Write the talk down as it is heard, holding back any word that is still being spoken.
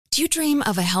Do you dream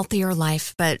of a healthier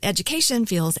life, but education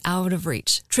feels out of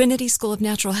reach? Trinity School of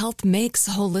Natural Health makes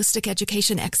holistic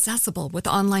education accessible with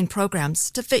online programs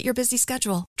to fit your busy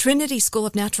schedule. Trinity School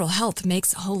of Natural Health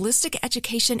makes holistic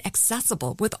education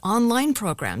accessible with online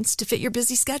programs to fit your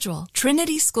busy schedule.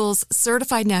 Trinity School's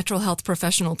Certified Natural Health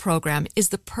Professional Program is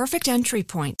the perfect entry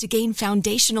point to gain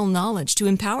foundational knowledge to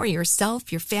empower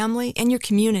yourself, your family, and your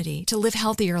community to live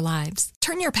healthier lives.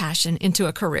 Turn your passion into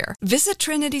a career. Visit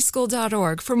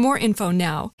trinityschool.org for more info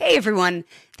now. Hey everyone,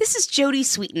 this is Jodie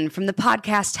Sweetin from the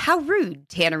podcast How Rude,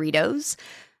 Tanneritos.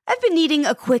 I've been needing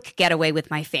a quick getaway with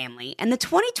my family, and the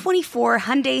 2024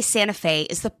 Hyundai Santa Fe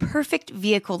is the perfect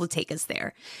vehicle to take us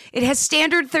there. It has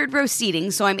standard third-row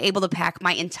seating, so I'm able to pack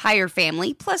my entire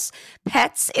family, plus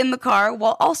pets, in the car,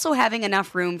 while also having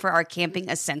enough room for our camping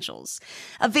essentials.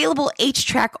 Available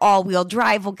H-Track all-wheel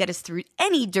drive will get us through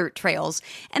any dirt trails,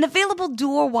 and available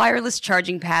dual wireless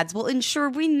charging pads will ensure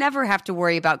we never have to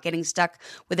worry about getting stuck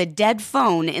with a dead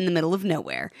phone in the middle of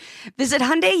nowhere. Visit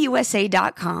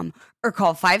HyundaiUSA.com or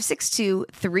call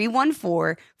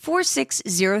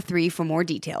 562-314-4603 for more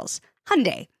details.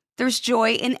 Hyundai, there's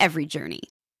joy in every journey.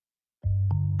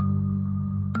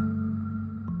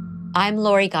 I'm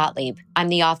Lori Gottlieb. I'm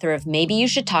the author of Maybe You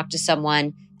Should Talk to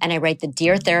Someone, and I write the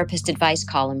Dear Therapist advice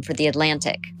column for The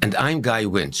Atlantic. And I'm Guy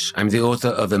Winch. I'm the author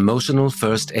of Emotional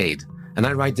First Aid, and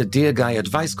I write the Dear Guy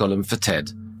advice column for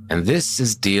TED. And this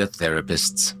is Dear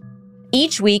Therapists.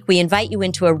 Each week, we invite you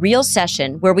into a real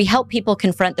session where we help people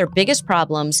confront their biggest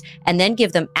problems and then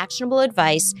give them actionable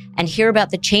advice and hear about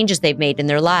the changes they've made in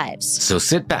their lives. So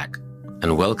sit back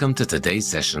and welcome to today's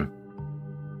session.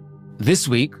 This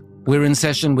week, we're in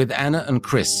session with Anna and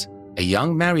Chris, a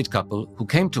young married couple who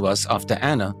came to us after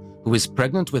Anna, who is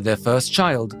pregnant with their first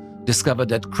child, discovered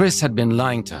that Chris had been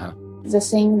lying to her. The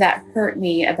thing that hurt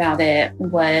me about it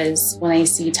was when I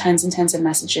see tons and tons of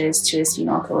messages to his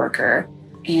female coworker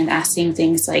and asking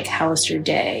things like, how was your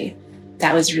day?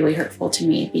 That was really hurtful to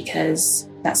me because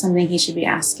that's something he should be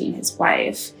asking his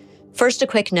wife. First, a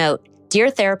quick note. Dear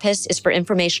Therapist is for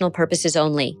informational purposes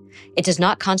only. It does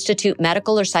not constitute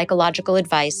medical or psychological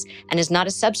advice and is not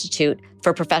a substitute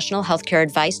for professional healthcare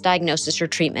advice, diagnosis, or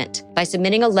treatment. By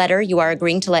submitting a letter, you are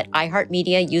agreeing to let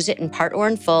iHeartMedia use it in part or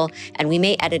in full, and we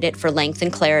may edit it for length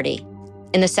and clarity.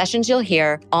 In the sessions you'll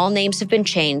hear, all names have been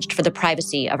changed for the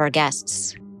privacy of our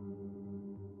guests.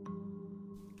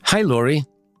 Hi, Lori.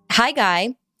 Hi,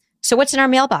 Guy. So what's in our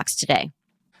mailbox today?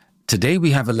 Today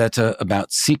we have a letter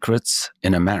about secrets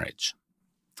in a marriage.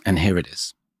 And here it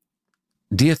is.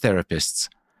 Dear Therapists,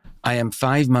 I am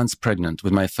 5 months pregnant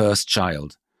with my first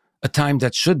child, a time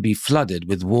that should be flooded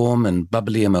with warm and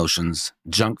bubbly emotions,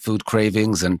 junk food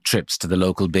cravings, and trips to the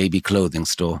local baby clothing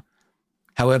store.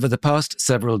 However, the past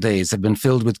several days have been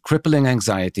filled with crippling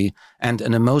anxiety and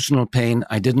an emotional pain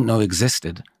I didn't know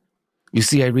existed. You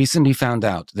see, I recently found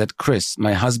out that Chris,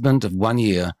 my husband of 1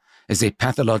 year, is a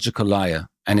pathological liar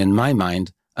and, in my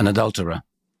mind, an adulterer.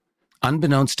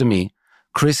 Unbeknownst to me,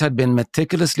 Chris had been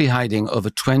meticulously hiding over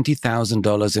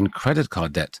 $20,000 in credit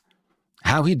card debt.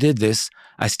 How he did this,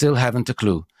 I still haven't a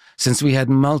clue, since we had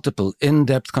multiple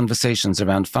in-depth conversations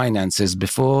around finances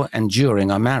before and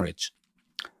during our marriage.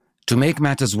 To make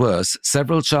matters worse,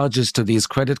 several charges to these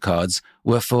credit cards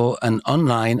were for an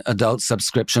online adult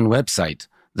subscription website,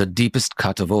 the deepest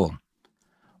cut of all.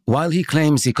 While he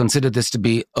claims he considered this to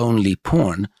be only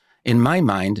porn, in my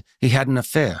mind, he had an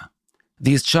affair.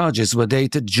 These charges were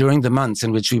dated during the months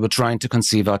in which we were trying to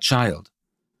conceive our child.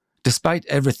 Despite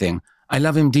everything, I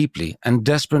love him deeply and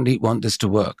desperately want this to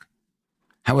work.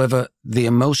 However, the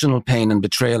emotional pain and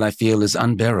betrayal I feel is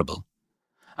unbearable.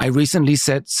 I recently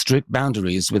set strict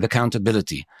boundaries with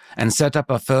accountability and set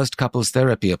up our first couples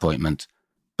therapy appointment.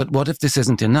 But what if this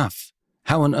isn't enough?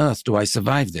 How on earth do I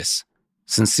survive this?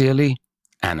 Sincerely,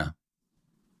 Anna.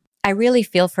 I really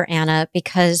feel for Anna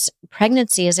because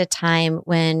pregnancy is a time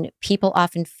when people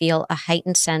often feel a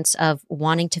heightened sense of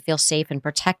wanting to feel safe and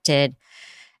protected.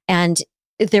 And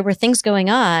there were things going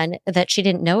on that she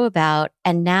didn't know about,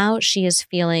 and now she is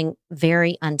feeling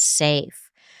very unsafe.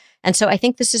 And so I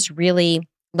think this is really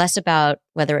less about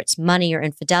whether it's money or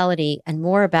infidelity and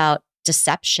more about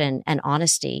deception and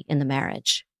honesty in the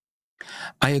marriage.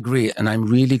 I agree, and I'm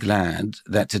really glad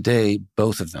that today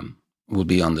both of them will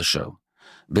be on the show,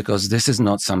 because this is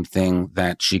not something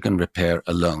that she can repair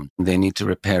alone. They need to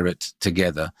repair it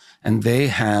together, and they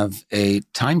have a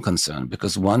time concern,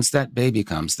 because once that baby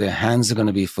comes, their hands are going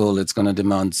to be full. It's going to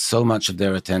demand so much of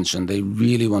their attention. They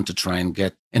really want to try and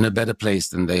get in a better place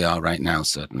than they are right now,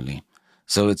 certainly.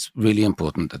 So it's really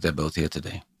important that they're both here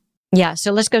today. Yeah,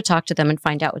 so let's go talk to them and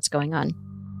find out what's going on.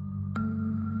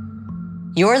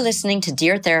 You're listening to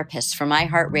Dear Therapists from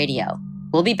iHeartRadio.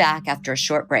 We'll be back after a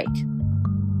short break.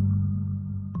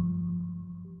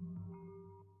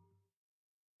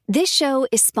 This show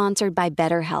is sponsored by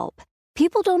BetterHelp.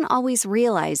 People don't always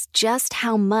realize just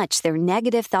how much their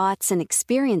negative thoughts and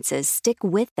experiences stick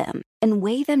with them and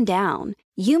weigh them down.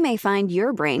 You may find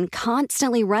your brain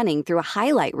constantly running through a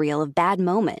highlight reel of bad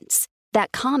moments.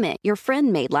 That comment your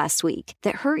friend made last week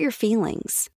that hurt your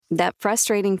feelings. That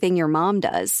frustrating thing your mom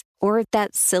does. Or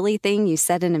that silly thing you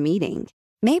said in a meeting.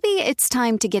 Maybe it's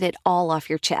time to get it all off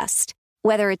your chest.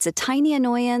 Whether it's a tiny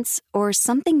annoyance or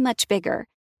something much bigger,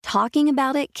 talking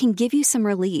about it can give you some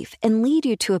relief and lead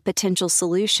you to a potential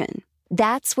solution.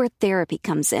 That's where therapy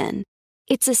comes in.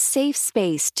 It's a safe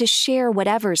space to share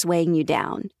whatever's weighing you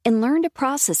down and learn to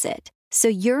process it so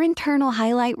your internal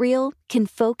highlight reel can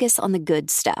focus on the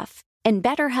good stuff. And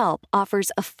BetterHelp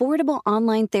offers affordable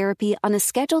online therapy on a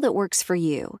schedule that works for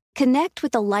you. Connect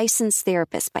with a licensed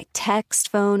therapist by text,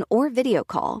 phone, or video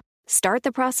call. Start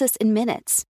the process in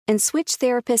minutes and switch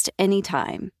therapist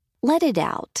anytime. Let it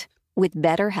out with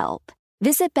BetterHelp.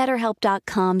 Visit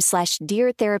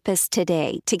BetterHelp.com/DearTherapist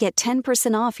today to get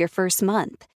 10% off your first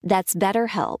month. That's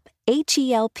BetterHelp,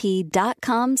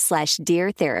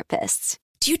 HELP.com/DearTherapists.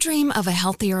 Do you dream of a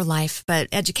healthier life, but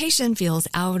education feels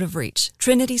out of reach?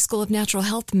 Trinity School of Natural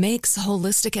Health makes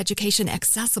holistic education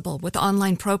accessible with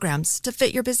online programs to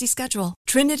fit your busy schedule.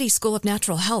 Trinity School of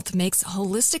Natural Health makes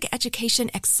holistic education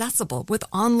accessible with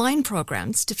online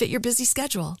programs to fit your busy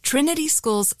schedule. Trinity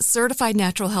School's Certified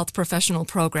Natural Health Professional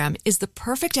Program is the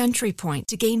perfect entry point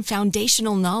to gain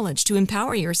foundational knowledge to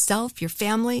empower yourself, your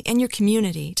family, and your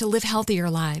community to live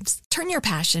healthier lives. Turn your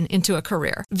passion into a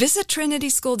career. Visit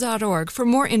trinityschool.org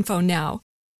for more info now.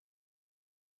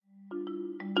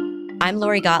 I'm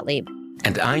Lori Gottlieb.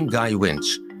 And I'm Guy Winch,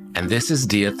 and this is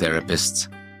Dear Therapists.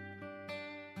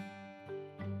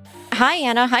 Hi,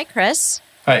 Anna. Hi, Chris.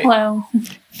 Hi. Hello.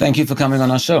 Thank you for coming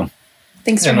on our show.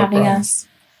 Thanks for having us.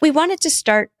 We wanted to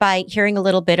start by hearing a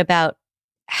little bit about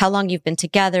how long you've been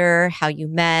together, how you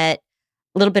met,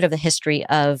 a little bit of the history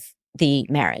of the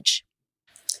marriage.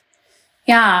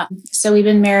 Yeah. So we've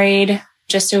been married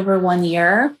just over 1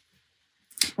 year.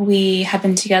 We have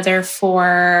been together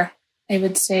for, I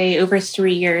would say, over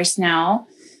 3 years now.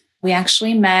 We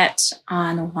actually met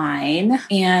online,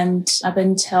 and up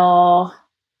until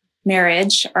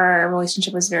marriage, our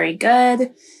relationship was very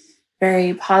good,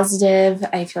 very positive.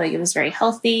 I feel like it was very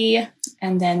healthy.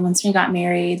 And then once we got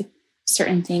married,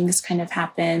 certain things kind of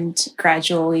happened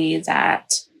gradually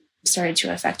that started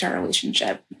to affect our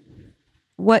relationship.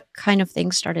 What kind of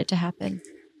things started to happen?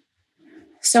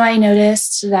 So I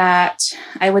noticed that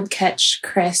I would catch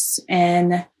Chris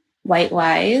in white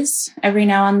lies every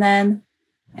now and then.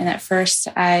 And at first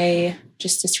I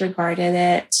just disregarded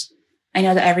it. I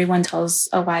know that everyone tells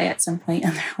a lie at some point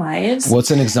in their lives.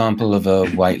 What's an example of a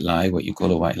white lie, what you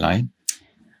call a white lie?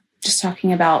 Just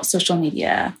talking about social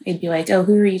media. It'd be like, oh,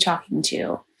 who are you talking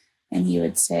to? And he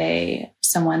would say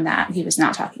someone that he was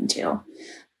not talking to.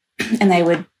 And I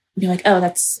would be like, oh,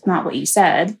 that's not what you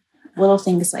said. Little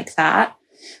things like that.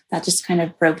 That just kind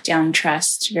of broke down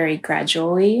trust very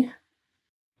gradually.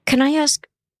 Can I ask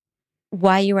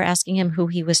why you were asking him who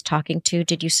he was talking to?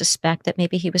 Did you suspect that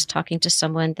maybe he was talking to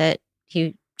someone that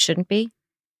he shouldn't be?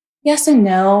 Yes and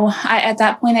no. At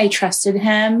that point, I trusted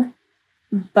him,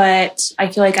 but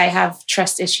I feel like I have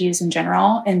trust issues in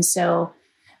general. And so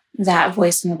that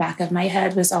voice in the back of my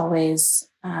head was always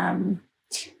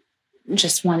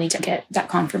just wanting to get that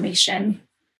confirmation.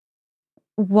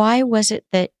 Why was it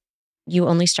that you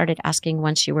only started asking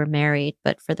once you were married,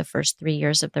 but for the first 3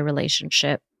 years of the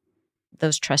relationship,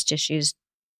 those trust issues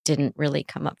didn't really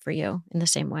come up for you in the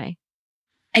same way?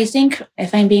 I think,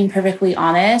 if I'm being perfectly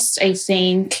honest, I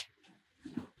think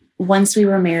once we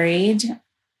were married,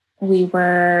 we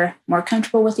were more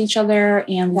comfortable with each other,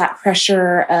 and that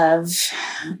pressure of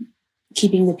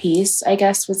keeping the peace, I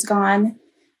guess, was gone.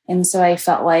 And so I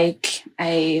felt like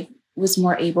I was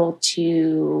more able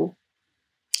to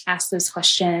ask those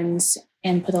questions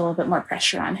and put a little bit more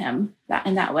pressure on him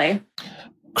in that way.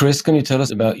 Chris, can you tell us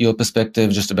about your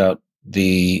perspective, just about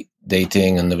the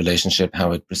dating and the relationship,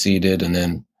 how it proceeded, and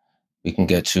then we can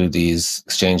get to these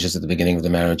exchanges at the beginning of the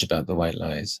marriage about the white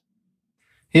lies?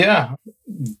 Yeah.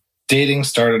 Dating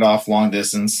started off long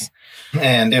distance,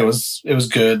 and it was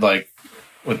good. Like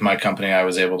with my company, I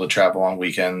was able to travel on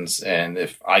weekends, and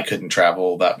if I couldn't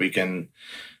travel that weekend,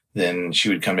 then she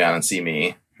would come down and see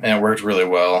me, and it worked really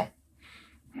well.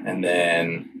 And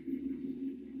then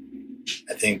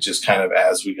I think just kind of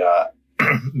as we got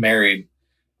married,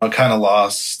 I kind of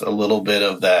lost a little bit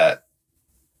of that.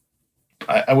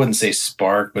 I wouldn't say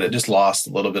spark, but it just lost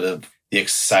a little bit of the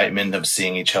excitement of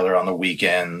seeing each other on the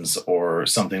weekends or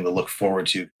something to look forward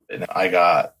to. And I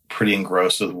got pretty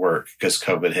engrossed with work because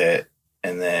COVID hit.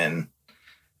 And then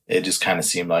it just kind of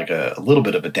seemed like a little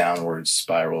bit of a downward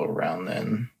spiral around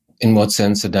then. In what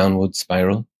sense, a downward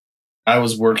spiral? I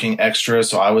was working extra,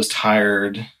 so I was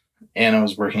tired. Anna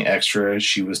was working extra.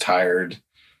 She was tired.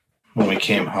 When we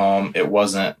came home, it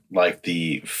wasn't like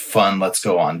the fun, let's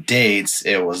go on dates.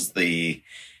 It was the,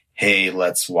 hey,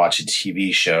 let's watch a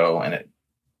TV show. And it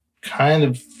kind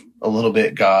of a little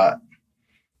bit got,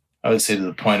 I would say, to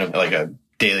the point of like a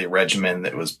daily regimen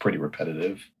that was pretty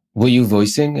repetitive. Were you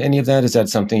voicing any of that? Is that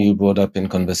something you brought up in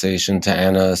conversation to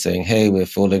Anna, saying, hey, we're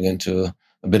falling into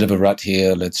a bit of a rut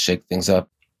here, let's shake things up?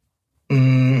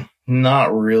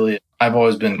 Not really. I've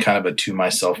always been kind of a to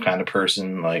myself kind of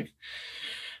person. Like,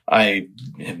 I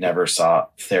had never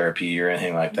sought therapy or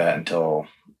anything like that until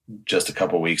just a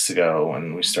couple weeks ago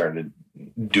when we started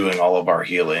doing all of our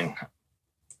healing.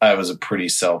 I was a pretty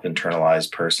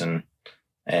self-internalized person,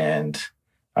 and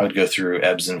I would go through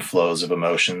ebbs and flows of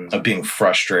emotions, of being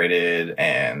frustrated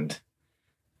and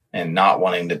not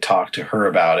wanting to talk to her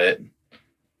about it,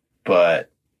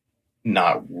 but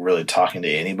not really talking to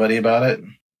anybody about it.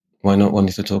 Why not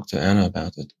wanting to talk to Anna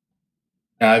about it?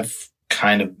 I've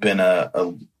kind of been a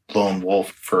lone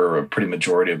wolf for a pretty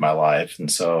majority of my life.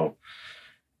 And so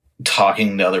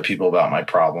talking to other people about my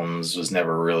problems was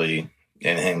never really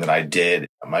anything that I did.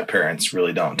 My parents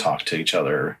really don't talk to each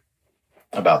other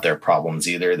about their problems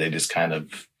either. They just kind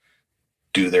of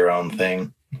do their own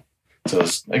thing. So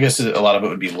I guess a lot of it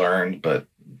would be learned, but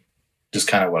just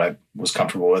kind of what I was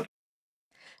comfortable with.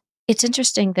 It's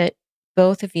interesting that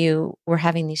both of you were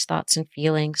having these thoughts and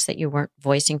feelings that you weren't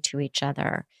voicing to each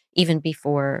other, even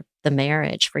before the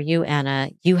marriage. For you,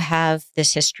 Anna, you have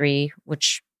this history,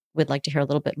 which we'd like to hear a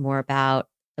little bit more about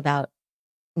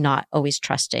not always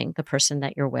trusting the person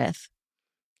that you're with.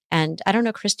 And I don't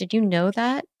know, Chris, did you know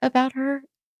that about her?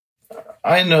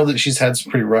 I know that she's had some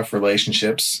pretty rough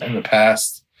relationships in the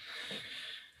past.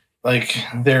 Like,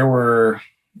 there were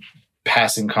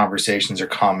passing conversations or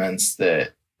comments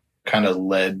that kind of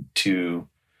led to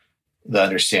the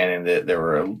understanding that there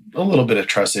were a little bit of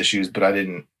trust issues, but I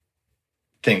didn't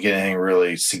think anything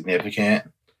really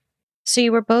significant. So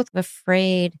you were both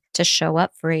afraid to show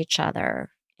up for each other.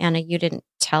 Anna, you didn't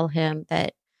tell him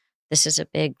that this is a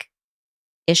big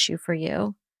issue for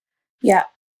you. Yeah.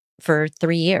 For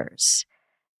 3 years.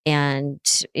 And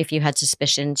if you had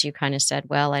suspicions, you kind of said,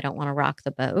 well, I don't want to rock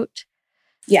the boat.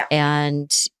 Yeah.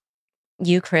 And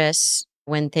you, Chris,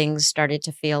 when things started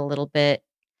to feel a little bit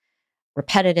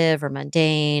repetitive or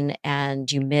mundane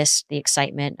and you missed the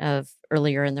excitement of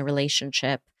earlier in the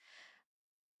relationship,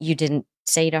 you didn't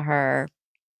say to her,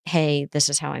 hey, this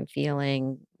is how I'm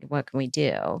feeling. What can we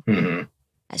do? Mm-hmm.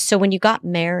 So when you got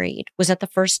married, was that the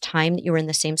first time that you were in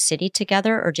the same city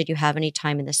together, or did you have any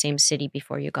time in the same city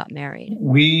before you got married?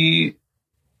 We,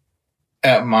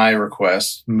 at my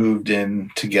request, moved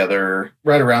in together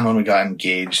right around when we got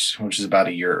engaged, which is about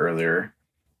a year earlier.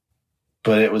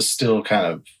 But it was still kind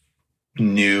of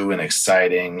new and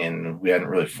exciting, and we hadn't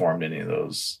really formed any of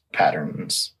those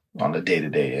patterns on the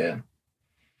day-to-day yet.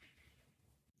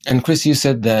 And Chris, you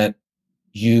said that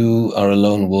you are a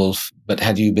lone wolf, but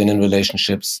had you been in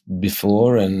relationships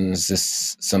before? And is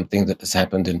this something that has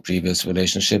happened in previous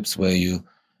relationships where you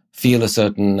feel a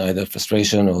certain either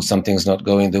frustration or something's not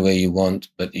going the way you want,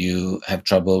 but you have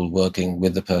trouble working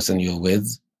with the person you're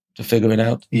with to figure it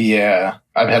out? Yeah.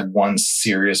 I've had one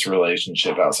serious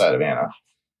relationship outside of Anna.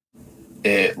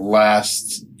 It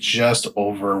lasts just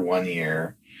over 1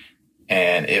 year,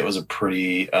 and it was a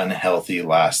pretty unhealthy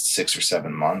last 6 or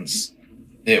 7 months.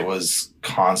 It was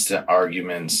constant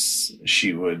arguments.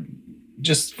 She would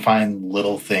just find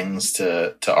little things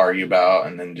to argue about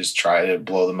and then just try to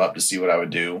blow them up to see what I would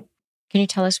do. Can you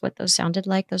tell us what those sounded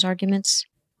like, those arguments?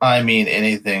 I mean,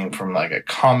 anything from like a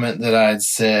comment that I'd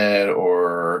said,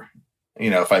 or,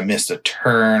 if I missed a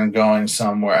turn going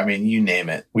somewhere. I mean, you name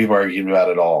it. We've argued about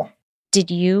it all.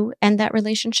 Did you end that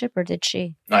relationship, or did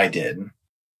she? I did.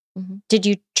 Mm-hmm. Did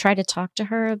you try to talk to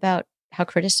her about how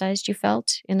criticized you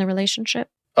felt in the relationship?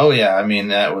 Oh, yeah. I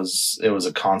mean, it was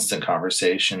a constant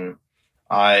conversation.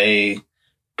 I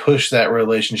pushed that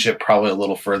relationship probably a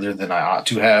little further than I ought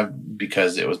to have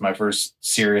because it was my first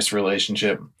serious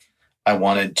relationship. I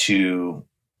wanted to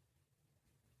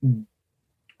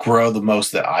grow the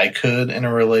most that I could in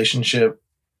a relationship,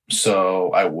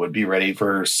 so I would be ready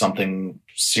for something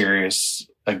serious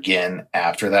again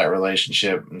after that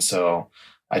relationship. And so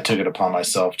I took it upon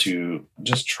myself to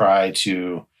just try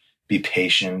to be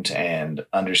patient and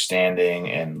understanding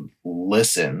and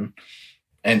listen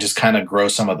and just kind of grow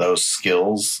some of those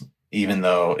skills even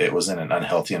though it was in an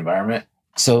unhealthy environment.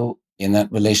 So in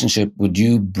that relationship, would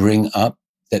you bring up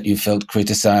that you felt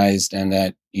criticized and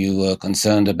that you were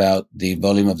concerned about the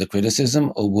volume of the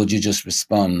criticism, or would you just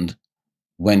respond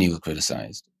when you were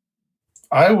criticized?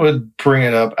 I would bring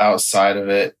it up outside of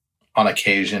it on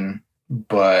occasion,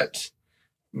 but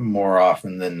more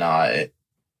often than not, it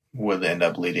would end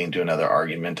up leading to another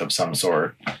argument of some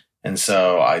sort. And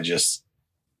so I just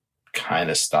kind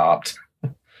of stopped.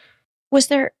 Was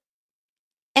there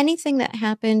anything that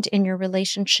happened in your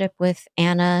relationship with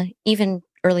Anna, even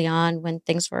early on when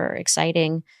things were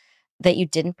exciting, that you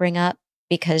didn't bring up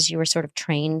because you were sort of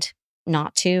trained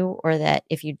not to, or that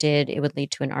if you did, it would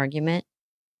lead to an argument?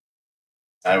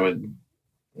 I would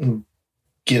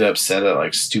get upset at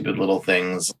like stupid little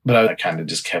things, but I kind of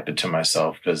just kept it to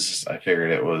myself because I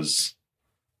figured it was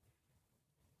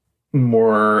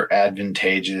more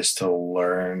advantageous to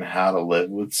learn how to live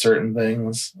with certain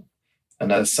things. And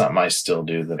that's something I still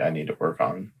do that I need to work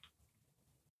on.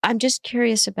 I'm just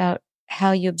curious about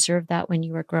how you observed that when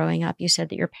you were growing up. You said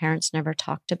that your parents never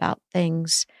talked about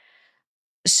things.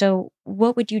 So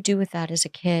what would you do with that as a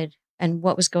kid? And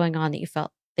what was going on that you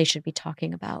felt they should be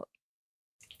talking about?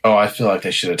 Oh, I feel like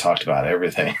they should have talked about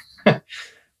everything.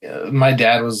 My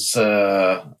dad was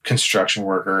a construction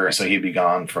worker, so he'd be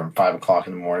gone from 5 o'clock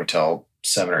in the morning till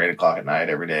 7 or 8 o'clock at night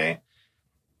every day.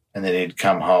 And then he'd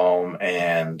come home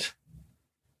and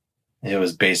it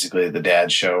was basically the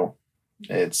dad show.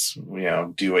 It's,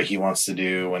 do what he wants to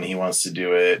do when he wants to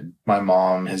do it. My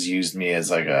mom has used me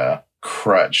as like a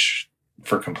crutch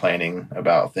for complaining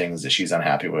about things that she's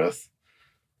unhappy with.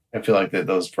 I feel like that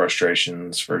those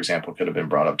frustrations, for example, could have been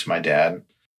brought up to my dad.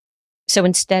 So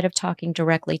instead of talking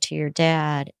directly to your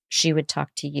dad, she would talk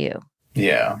to you.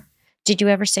 Yeah. Did you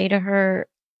ever say to her,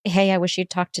 hey, I wish you'd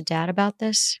talk to dad about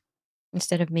this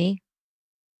instead of me?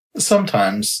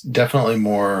 Sometimes, definitely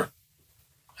more,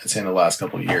 I'd say in the last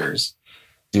couple of years.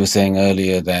 You were saying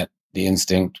earlier that the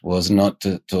instinct was not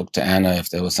to talk to Anna if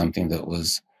there was something that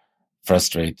was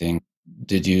frustrating.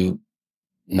 Did you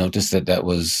notice that that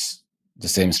was the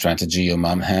same strategy your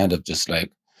mom had of just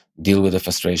like deal with the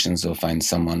frustrations or find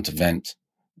someone to vent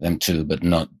them to, but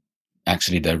not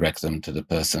actually direct them to the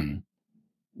person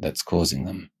that's causing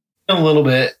them? A little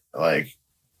bit. Like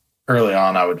early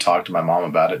on, I would talk to my mom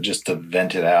about it just to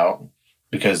vent it out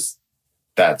because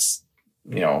that's,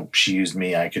 she used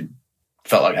me.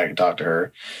 Felt like I could talk to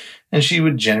her, and she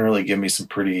would generally give me some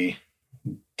pretty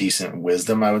decent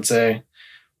wisdom, I would say.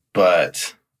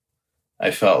 But I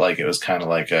felt like it was kind of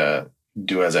like a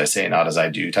do as I say, not as I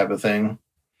do type of thing.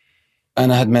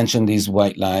 Anna had mentioned these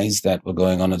white lies that were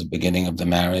going on at the beginning of the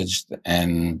marriage.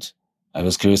 And I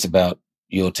was curious about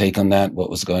your take on that. What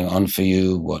was going on for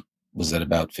you? What was that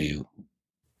about for you?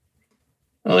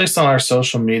 At least on our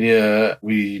social media,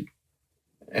 we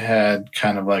had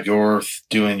kind of like, you're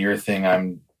doing your thing,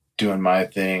 I'm doing my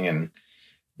thing. And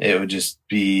it would just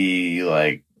be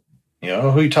like,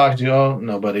 who you talking to? Oh,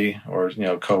 nobody. Or,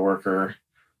 coworker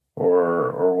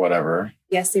or whatever.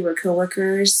 Yes, they were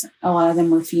coworkers. A lot of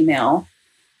them were female.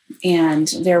 And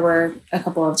there were a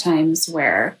couple of times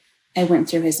where I went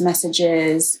through his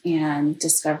messages and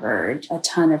discovered a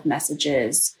ton of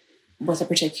messages with a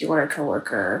particular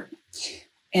coworker.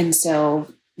 And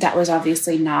so that was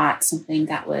obviously not something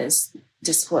that was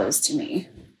disclosed to me.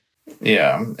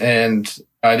 Yeah. And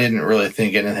I didn't really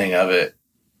think anything of it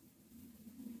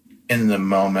in the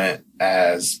moment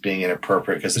as being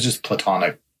inappropriate because it's just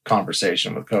platonic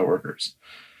conversation with coworkers.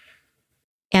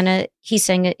 Anna, he's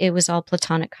saying it was all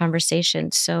platonic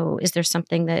conversation. So is there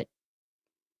something that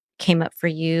came up for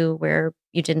you where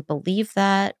you didn't believe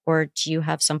that? Or do you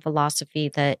have some philosophy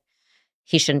that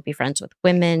he shouldn't be friends with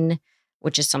women,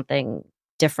 which is something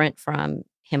different from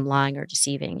him lying or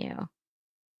deceiving you?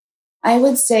 I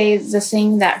would say the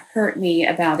thing that hurt me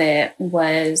about it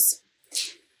was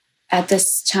at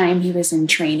this time he was in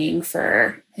training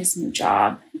for his new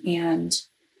job and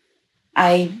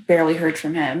I barely heard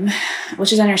from him,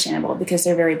 which is understandable because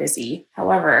they're very busy.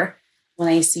 However, when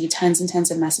I see tons and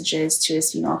tons of messages to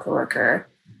his female coworker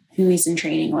who he's in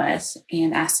training with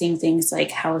and asking things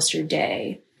like, how was your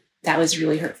day? That was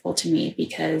really hurtful to me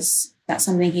because that's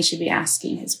something he should be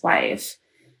asking his wife,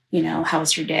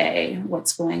 how's your day?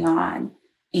 What's going on?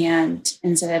 And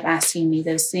instead of asking me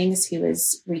those things, he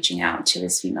was reaching out to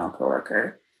his female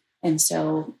coworker. And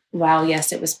so while,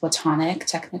 yes, it was platonic,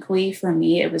 technically for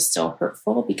me, it was still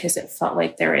hurtful because it felt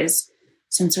like there is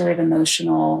some sort of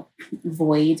emotional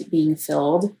void being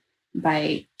filled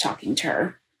by talking to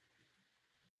her.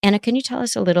 Anna, can you tell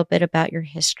us a little bit about your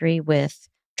history with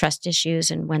trust issues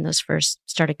and when those first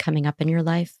started coming up in your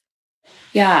life?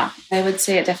 Yeah, I would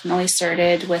say it definitely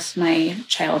started with my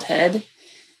childhood,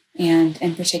 and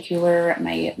in particular,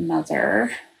 my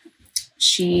mother.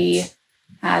 She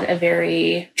had a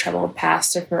very troubled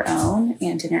past of her own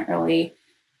and didn't really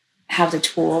have the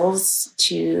tools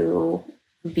to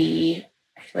be,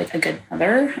 I feel like, a good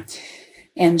mother.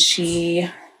 And she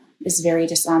is very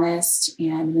dishonest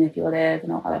and manipulative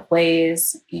in a lot of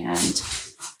ways. And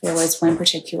there was one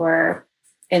particular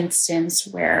instance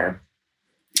where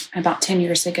about 10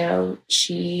 years ago,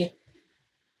 she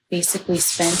basically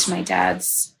spent my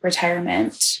dad's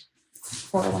retirement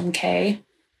 401k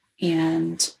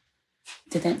and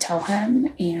didn't tell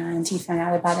him. And he found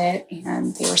out about it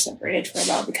and they were separated for a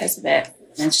while because of it.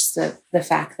 And it's just the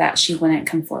fact that she wouldn't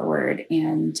come forward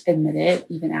and admit it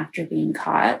even after being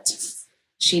caught.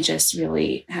 She just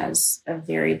really has a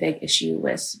very big issue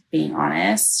with being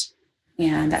honest.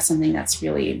 And that's something that's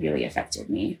really, really affected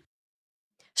me.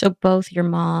 So both your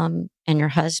mom and your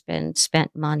husband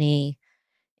spent money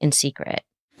in secret.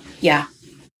 Yeah.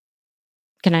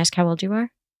 Can I ask how old you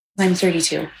are? I'm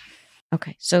 32.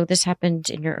 Okay. So this happened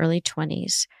in your early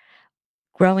 20s.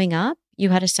 Growing up, you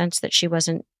had a sense that she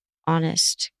wasn't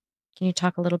honest. Can you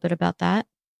talk a little bit about that?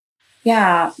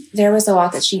 Yeah, there was a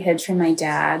lot that she hid from my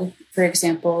dad. For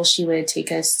example, she would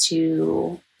take us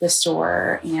to the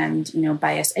store and,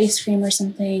 buy us ice cream or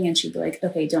something. And she'd be like,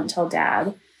 okay, don't tell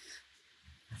dad.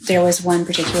 There was one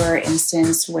particular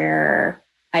instance where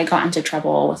I got into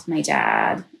trouble with my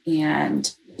dad,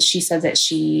 and she said that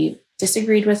she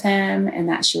disagreed with him and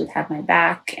that she would have my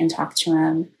back and talk to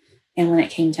him. And when it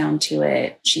came down to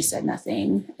it, she said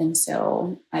nothing. And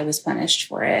so I was punished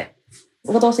for it.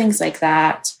 Little things like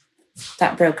that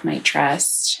broke my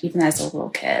trust, even as a little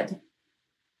kid.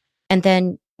 And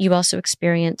then you also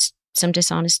experienced some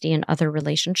dishonesty in other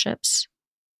relationships?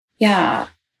 Yeah,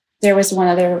 there was one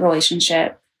other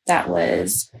relationship that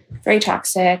was very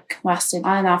toxic, lasted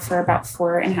on and off for about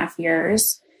 4.5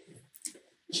 years.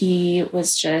 He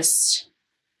was just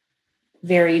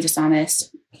very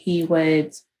dishonest. He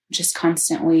would just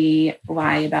constantly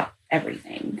lie about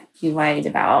everything. He lied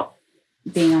about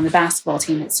being on the basketball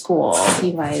team at school.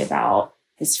 He lied about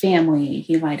his family.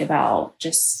 He lied about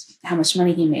just how much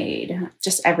money he made.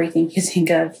 Just everything you think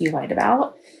of, he lied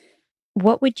about.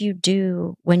 What would you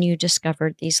do when you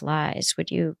discovered these lies?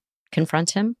 Would you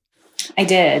confront him? I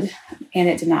did, and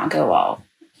it did not go well.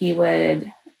 He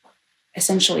would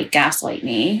essentially gaslight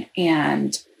me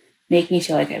and make me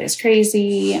feel like I was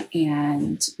crazy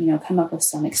and, come up with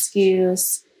some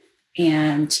excuse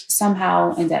and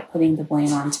somehow end up putting the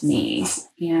blame onto me.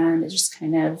 And it just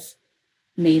kind of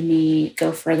made me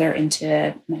go further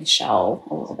into my shell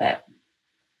a little bit.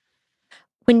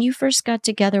 When you first got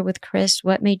together with Chris,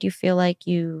 what made you feel like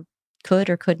you could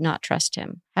or could not trust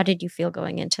him? How did you feel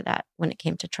going into that when it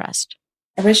came to trust?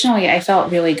 Originally, I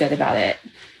felt really good about it.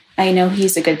 I know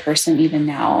he's a good person even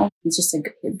now. He's just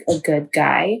a good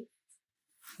guy.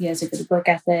 He has a good work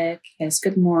ethic. He has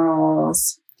good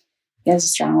morals. He has a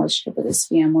strong relationship with his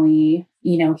family.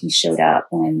 He showed up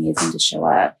when I needed him to show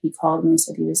up. He called me and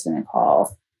said he was going to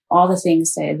call. All the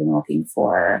things I had been looking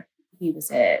for, he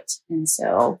was it. And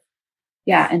so,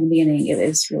 yeah, in the beginning, it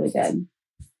was really good.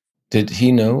 Did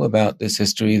he know about this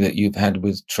history that you've had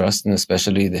with trust, and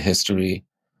especially the history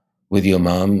with your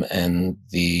mom and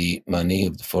the money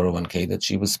of the 401k that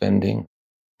she was spending?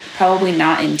 Probably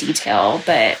not in detail,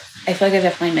 but I feel like I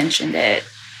definitely mentioned it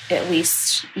at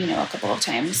least, a couple of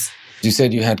times. You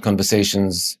said you had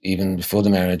conversations even before the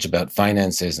marriage about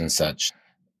finances and such.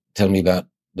 Tell me about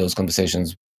those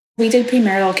conversations. We did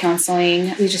premarital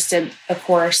counseling. We just did a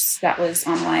course that was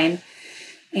online.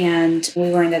 And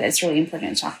we learned that it's really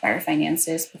important to talk about our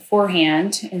finances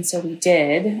beforehand. And so we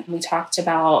did. We talked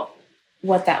about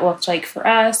what that looked like for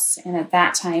us. And at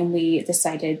that time, we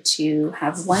decided to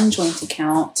have one joint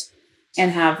account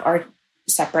and have our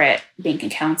separate bank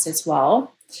accounts as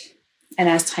well. And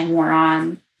as time wore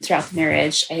on throughout the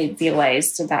marriage, I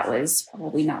realized that was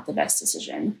probably not the best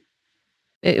decision.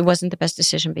 It wasn't the best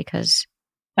decision because?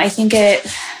 I think it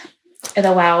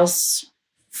allows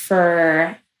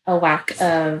for a lack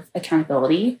of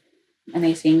accountability. And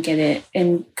I think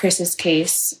in Chris's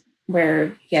case,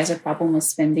 where he has a problem with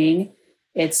spending,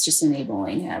 it's just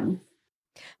enabling him.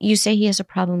 You say he has a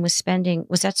problem with spending.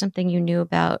 Was that something you knew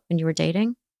about when you were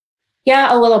dating?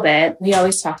 Yeah, a little bit. We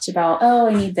always talked about, oh,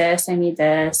 I need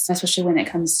this, especially when it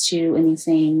comes to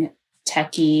anything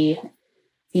techie.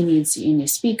 He needs a new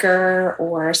speaker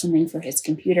or something for his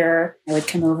computer. I would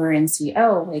come over and see,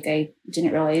 I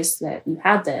didn't realize that you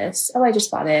had this. Oh, I just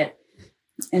bought it.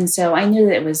 And so I knew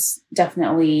that it was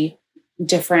definitely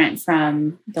different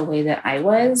from the way that I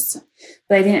was,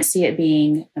 but I didn't see it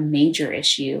being a major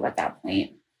issue at that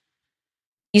point.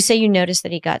 You say you noticed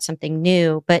that he got something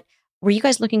new, but were you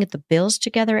guys looking at the bills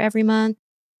together every month?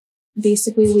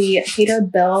 Basically, we paid our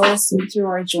bills through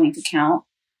our joint account,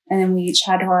 and then we each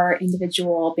had our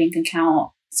individual bank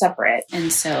account separate.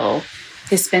 And so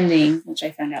his spending, which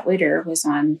I found out later, was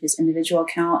on his individual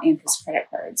account and his credit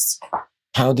cards.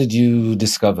 How did you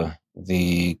discover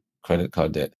the credit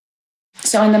card debt?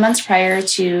 So in the months prior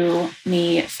to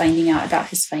me finding out about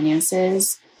his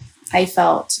finances, I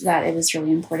felt that it was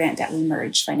really important that we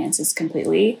merge finances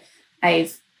completely.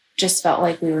 I've just felt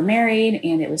like we were married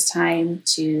and it was time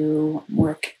to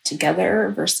work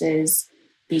together versus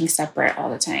being separate all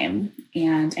the time.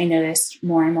 And I noticed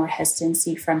more and more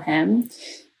hesitancy from him.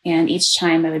 And each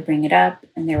time I would bring it up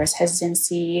and there was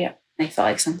hesitancy, I felt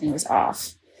like something was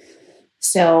off.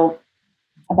 So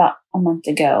about a month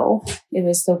ago, it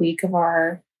was the week of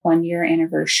our 1-year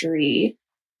anniversary.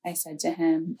 I said to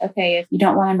him, okay, if you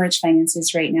don't want to merge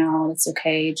finances right now, that's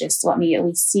okay. Just let me at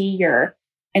least see your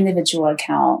individual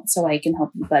account so I can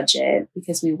help you budget,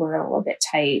 because we were a little bit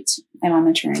tight. I'm on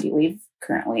maternity leave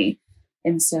currently.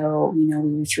 And so, we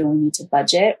really need to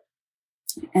budget.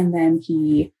 And then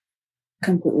he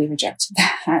completely rejected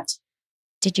that.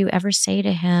 Did you ever say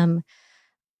to him,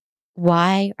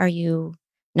 why are you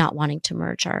not wanting to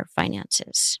merge our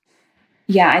finances?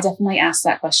 Yeah, I definitely asked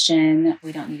that question.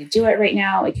 We don't need to do it right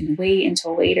now. It can wait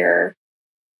until later.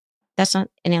 That's not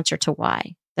an answer to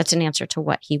why. That's an answer to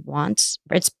what he wants.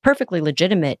 It's perfectly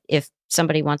legitimate if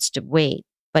somebody wants to wait,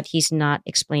 but he's not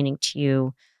explaining to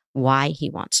you why he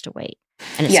wants to wait.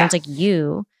 And it sounds like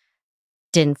you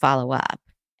didn't follow up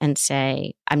and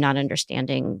say, I'm not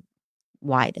understanding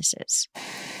why this is.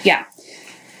 Yeah.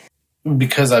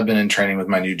 Because I've been in training with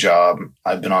my new job,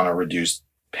 I've been on a reduced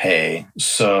pay.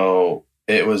 So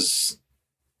it was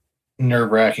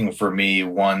nerve-wracking for me,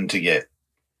 one, to get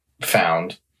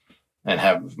found and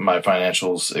have my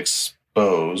financials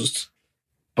exposed.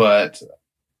 But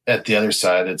at the other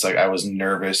side, it's like I was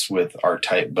nervous with our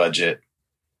tight budget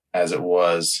as it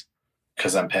was,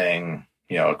 because I'm paying,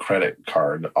 a credit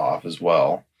card off as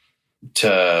well,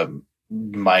 to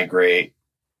migrate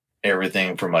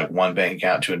everything from like one bank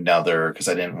account to another, because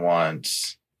I didn't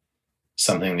want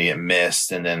something to get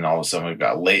missed. And then all of a sudden we've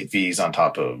got late fees on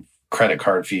top of credit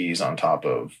card fees on top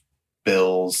of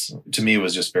bills. To me, it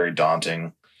was just very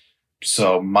daunting.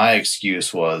 So my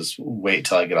excuse was wait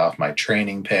till I get off my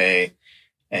training pay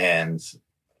and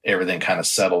everything kind of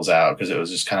settles out, because it was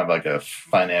just kind of like a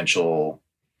financial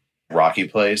rocky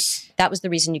place. That was the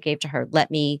reason you gave to her,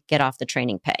 let me get off the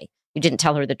training pay. You didn't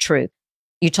tell her the truth.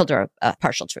 You told her a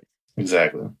partial truth.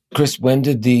 Exactly. Chris, when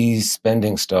did the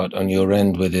spending start on your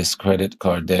end with this credit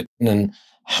card debt? And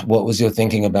what was your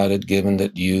thinking about it, given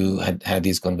that you had had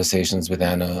these conversations with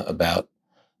Anna about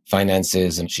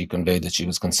finances and she conveyed that she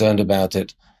was concerned about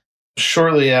it?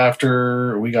 Shortly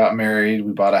after we got married,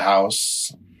 we bought a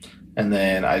house. And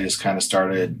then I just kind of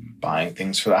started buying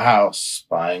things for the house,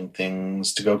 buying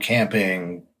things to go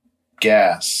camping,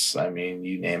 gas. I mean,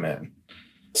 you name it.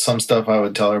 Some stuff I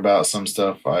would tell her about, some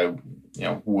stuff I,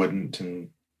 wouldn't, and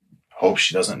hope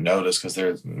she doesn't notice because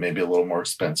they're maybe a little more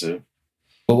expensive.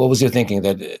 But what was your thinking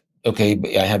that, okay,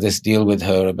 I have this deal with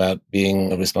her about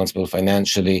being responsible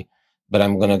financially, but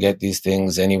I'm going to get these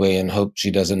things anyway and hope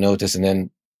she doesn't notice, and then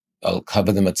I'll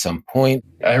cover them at some point?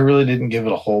 I really didn't give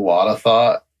it a whole lot of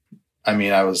thought. I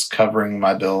mean, I was covering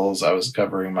my bills. I was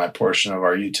covering my portion of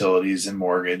our utilities and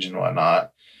mortgage and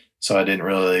whatnot. So I didn't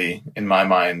really, in my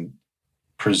mind,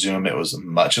 presume it was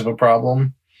much of a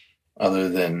problem, other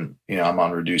than, I'm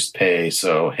on reduced pay.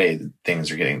 So, hey,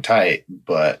 things are getting tight,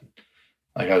 but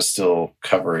like I was still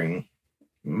covering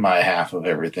my half of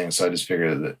everything. So I just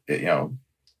figured that,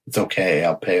 it's okay.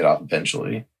 I'll pay it off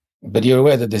eventually. But you're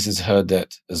aware that this is her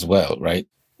debt as well, right?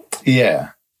 Yeah.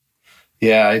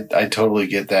 Yeah, I totally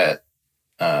get that.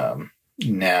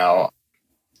 Now,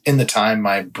 in the time,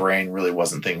 my brain really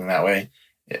wasn't thinking that way.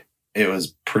 It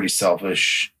was pretty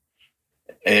selfish.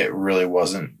 It really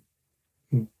wasn't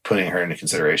putting her into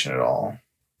consideration at all.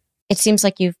 It seems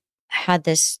like you've had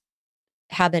this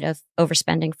habit of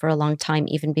overspending for a long time,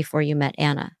 even before you met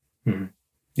Anna. Mm-hmm.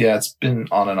 Yeah, it's been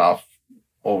on and off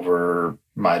over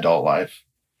my adult life.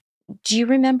 Do you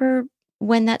remember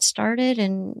when that started,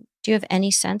 and do you have any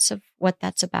sense of what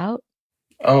that's about?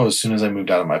 Oh, as soon as I moved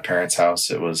out of my parents'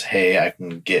 house, it was, hey, I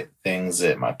can get things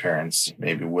that my parents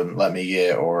maybe wouldn't let me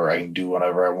get, or I can do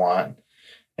whatever I want.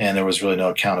 And there was really no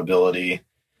accountability.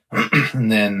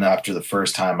 And then after the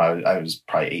first time, I was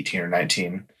probably 18 or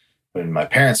 19. When my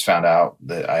parents found out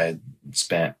that I had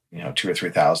spent, $2,000 or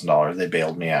 $3,000, they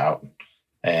bailed me out.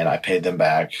 and I paid them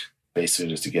back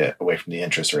basically just to get away from the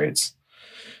interest rates.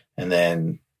 And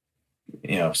then,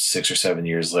 6 or 7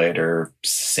 years later,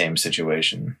 same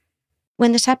situation.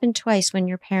 When this happened twice, when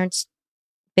your parents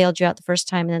bailed you out the first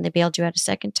time and then they bailed you out a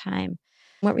second time,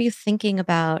 what were you thinking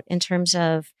about in terms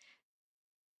of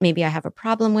maybe I have a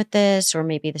problem with this, or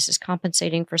maybe this is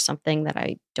compensating for something that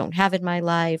I don't have in my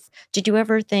life? Did you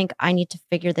ever think, I need to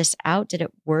figure this out? Did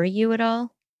it worry you at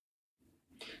all?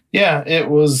 Yeah, it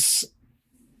was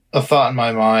a thought in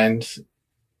my mind.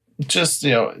 Just,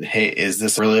 hey, is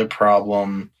this really a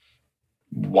problem?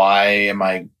 Why am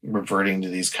I reverting to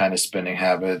these kind of spending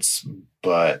habits?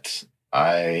 But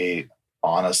I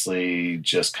honestly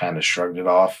just kind of shrugged it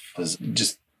off as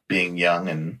just being young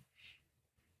and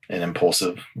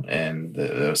impulsive, and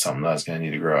it was something that I was going to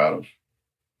need to grow out of.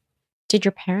 Did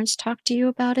your parents talk to you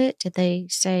about it? Did they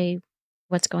say,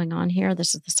 what's going on here?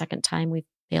 This is the second time we've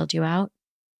bailed you out.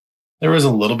 There was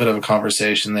a little bit of a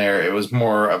conversation there. It was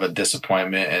more of a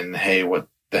disappointment and, hey, what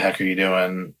the heck are you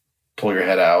doing? Pull your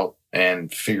head out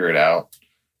and figure it out.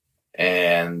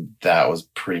 And that was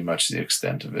pretty much the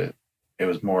extent of it. It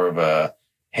was more of a,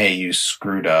 hey, you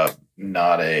screwed up,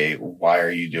 not a, why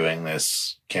are you doing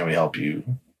this? Can we help you?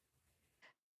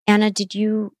 Anna, did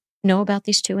you know about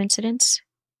these two incidents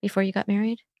before you got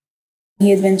married?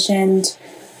 He had mentioned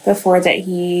before that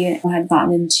he had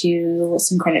gotten into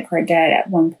some credit card debt at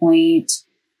one point,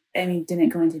 and he didn't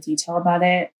go into detail about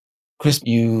it. Chris,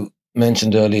 you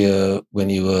mentioned earlier when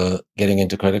you were getting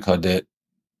into credit card debt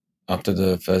after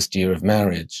the first year of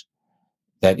marriage,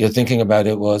 that your thinking about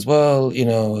it was, well,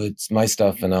 it's my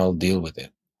stuff and I'll deal with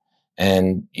it.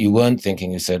 And you weren't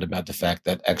thinking, you said, about the fact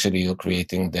that actually you're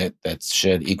creating debt that's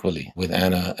shared equally with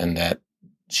Anna, and that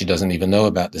she doesn't even know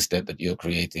about this debt that you're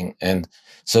creating. And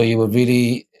so you were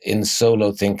really in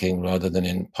solo thinking rather than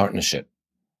in partnership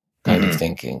kind of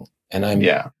thinking. And I'm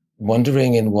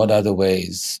wondering in what other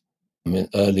ways, in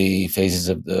early phases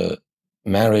of the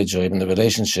marriage or even the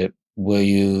relationship, were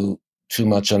you too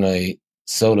much on a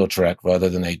solo track rather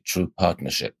than a true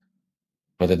partnership?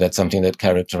 Whether that's something that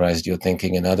characterized your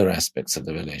thinking in other aspects of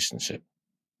the relationship.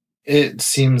 It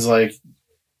seems like,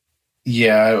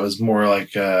 it was more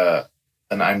like an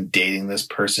I'm dating this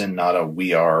person, not a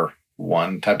we are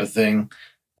one type of thing.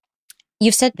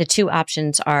 You've said the two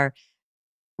options are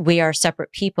we are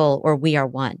separate people or we are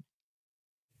one.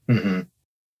 Mm-hmm.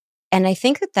 And I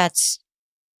think that that's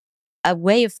a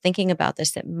way of thinking about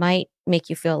this that might make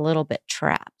you feel a little bit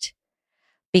trapped,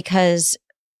 because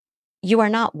you are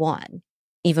not one.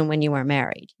 Even when you are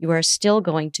married, you are still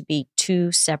going to be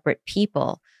two separate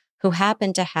people who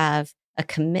happen to have a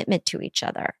commitment to each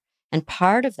other. And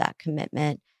part of that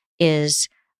commitment is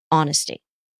honesty,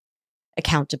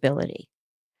 accountability.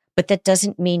 But that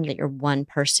doesn't mean that you're one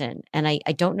person. And I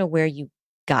don't know where you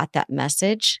got that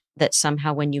message that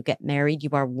somehow when you get married,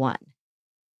 you are one.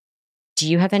 Do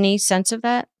you have any sense of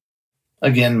that?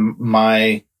 Again,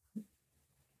 my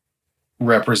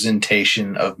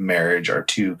representation of marriage are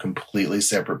two completely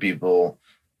separate people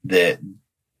that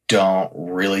don't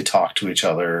really talk to each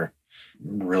other,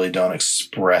 really don't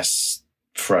express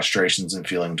frustrations and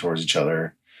feeling towards each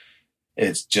other.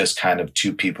 It's just kind of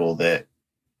two people that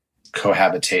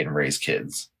cohabitate and raise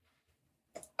kids.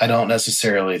 I don't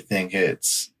necessarily think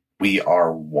it's we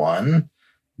are one,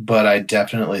 but I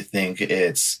definitely think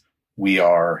it's we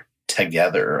are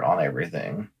together on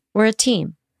everything. We're a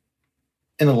team.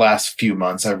 In the last few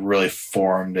months, I've really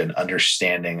formed an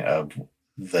understanding of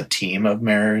the team of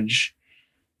marriage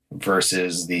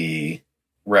versus the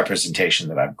representation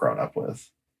that I've grown up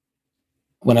with.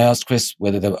 When I asked Chris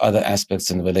whether there were other aspects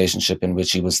in the relationship in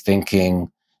which he was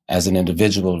thinking as an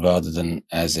individual rather than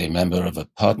as a member of a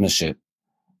partnership,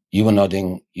 you were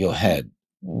nodding your head.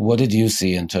 What did you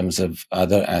see in terms of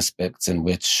other aspects in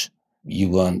which you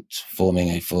weren't forming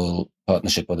a full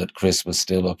partnership, or that Chris was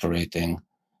still operating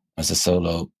as a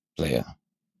solo player?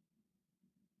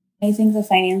 I think the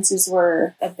finances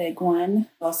were a big one.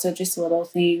 Also just little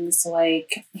things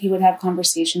like he would have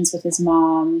conversations with his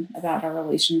mom about our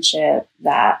relationship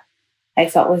that I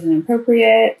felt was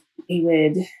inappropriate. He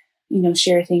would,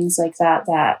 share things like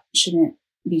that shouldn't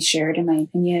be shared, in my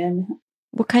opinion.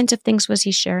 What kinds of things was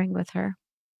he sharing with her?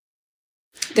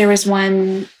 There was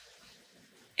one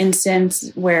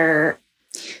instance where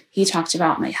he talked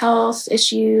about my health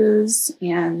issues,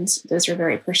 and those were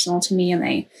very personal to me. And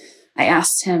I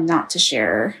asked him not to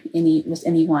share any with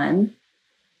anyone,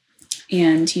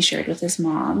 and he shared with his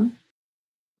mom.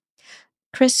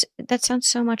 Chris, that sounds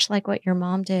so much like what your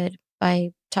mom did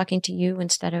by talking to you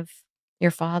instead of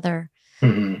your father.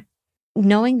 Mm-hmm.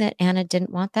 Knowing that Anna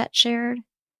didn't want that shared,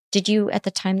 did you, at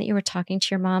the time that you were talking to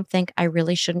your mom, think, I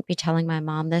really shouldn't be telling my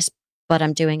mom this, but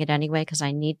I'm doing it anyway because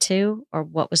I need to? Or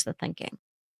what was the thinking?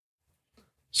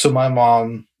 So my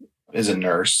mom is a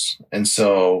nurse. And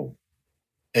so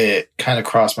it kind of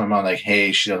crossed my mind like,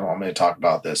 hey, she doesn't want me to talk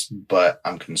about this, but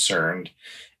I'm concerned.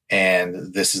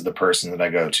 And this is the person that I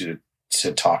go to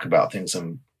talk about things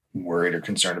I'm worried or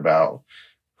concerned about,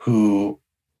 who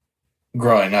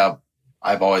growing up,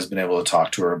 I've always been able to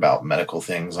talk to her about medical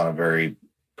things on a very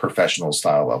professional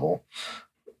style level.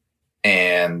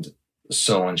 And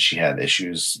so when she had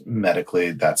issues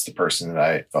medically, that's the person that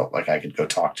I felt like I could go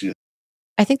talk to.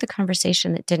 I think the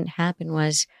conversation that didn't happen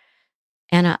was,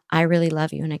 Anna, I really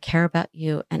love you and I care about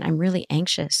you. And I'm really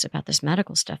anxious about this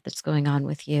medical stuff that's going on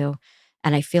with you.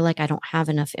 And I feel like I don't have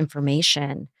enough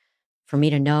information for me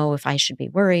to know if I should be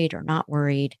worried or not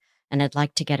worried. And I'd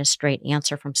like to get a straight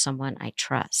answer from someone I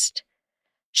trust.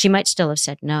 She might still have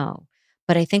said no,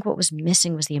 but I think what was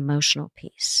missing was the emotional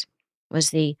piece,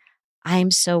 was the,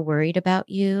 I'm so worried about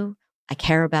you. I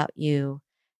care about you.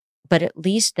 But at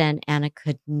least then Anna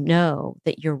could know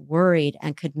that you're worried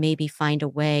and could maybe find a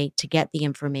way to get the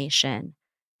information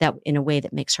that in a way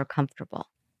that makes her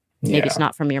comfortable. Yeah. Maybe it's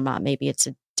not from your mom. Maybe it's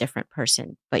a different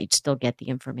person, but you'd still get the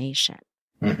information.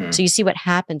 Mm-hmm. So you see what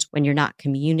happens when you're not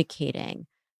communicating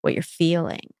what you're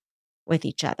feeling with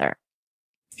each other.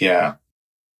 Yeah.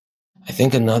 I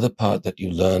think another part that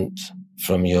you learned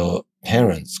from your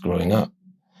parents growing up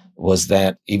was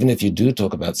that even if you do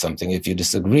talk about something, if you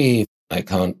disagree, I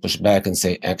can't push back and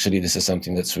say, actually, this is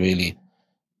something that's really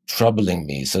troubling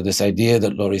me. So this idea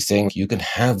that Lori's saying you can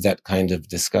have that kind of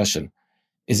discussion,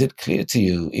 is it clear to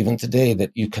you even today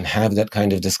that you can have that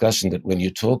kind of discussion, that when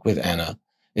you talk with Anna,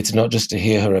 it's not just to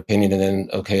hear her opinion and then,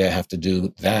 okay, I have to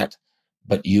do that,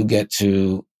 but you get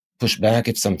to push back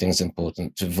if something's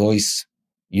important, to voice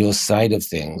your side of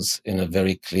things in a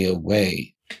very clear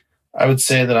way? I would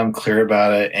say that I'm clear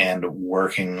about it and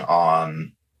working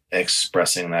on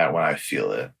expressing that when I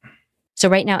feel it. So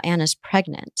right now, Anna's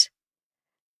pregnant.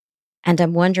 And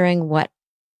I'm wondering what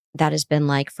that has been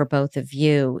like for both of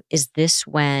you. Is this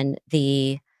when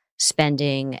the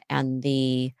spending and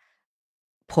the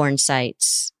porn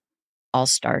sites all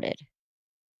started?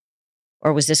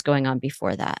 Or was this going on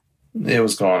before that? It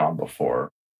was going on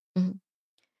before. Mm-hmm.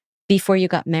 Before you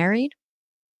got married?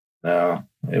 No,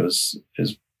 it was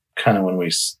kind of when we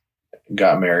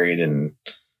got married and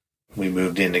we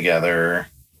moved in together,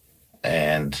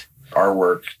 and our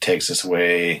work takes us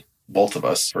away, both of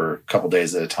us, for a couple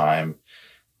days at a time.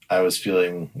 I was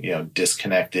feeling,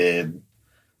 disconnected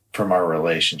from our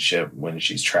relationship when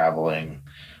she's traveling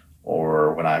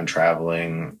or when I'm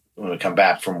traveling. When we come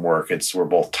back from work, we're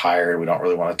both tired. We don't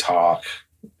really want to talk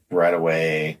right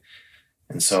away.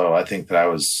 And so I think that I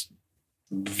was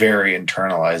very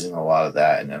internalizing a lot of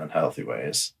that in unhealthy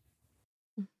ways.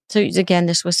 So again,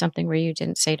 this was something where you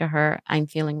didn't say to her, I'm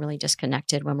feeling really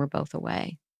disconnected when we're both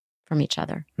away from each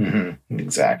other. Mm-hmm.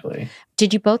 Exactly.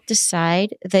 Did you both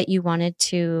decide that you wanted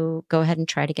to go ahead and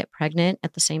try to get pregnant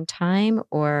at the same time?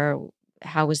 Or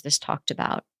how was this talked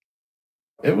about?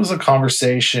 It was a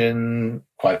conversation,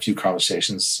 quite a few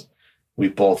conversations. We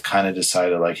both kind of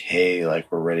decided like, hey,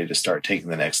 like we're ready to start taking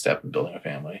the next step in building a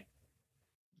family.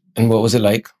 And what was it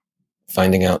like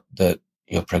finding out that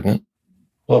you're pregnant?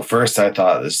 Well, first I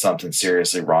thought there's something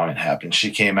seriously wrong had happened.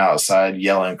 She came outside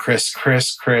yelling, Chris,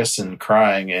 Chris, Chris, and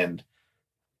crying. And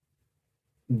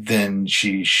then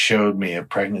she showed me a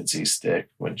pregnancy stick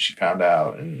when she found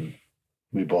out. And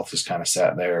we both just kind of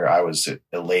sat there. I was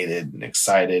elated and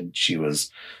excited. She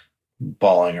was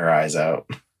bawling her eyes out.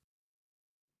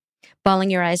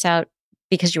 Bawling your eyes out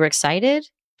because you were excited?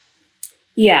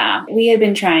 Yeah, we had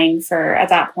been trying for, at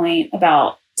that point,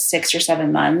 about 6 or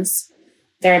 7 months.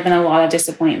 There had been a lot of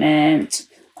disappointment,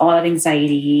 a lot of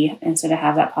anxiety. And so to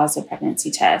have that positive pregnancy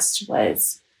test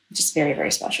was just very,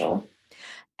 very special.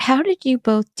 How did you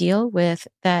both deal with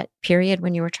that period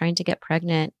when you were trying to get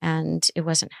pregnant and it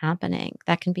wasn't happening?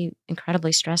 That can be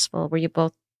incredibly stressful. Were you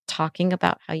both talking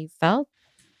about how you felt?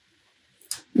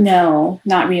 No,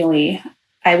 not really.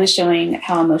 I was showing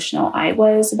how emotional I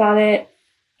was about it.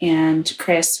 And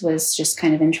Chris was just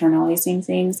kind of internalizing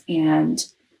things. And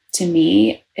to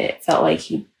me, it felt like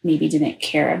he maybe didn't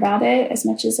care about it as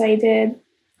much as I did,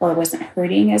 or wasn't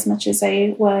hurting as much as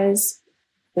I was.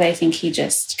 But I think he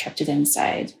just kept it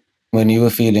inside. When you were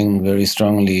feeling very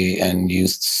strongly and you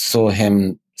saw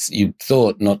him, you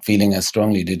thought not feeling as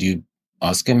strongly, did you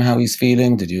ask him how he's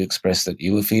feeling? Did you express that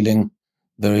you were feeling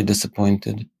very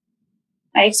disappointed?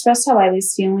 I expressed how I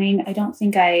was feeling. I don't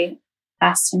think I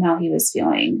asked him how he was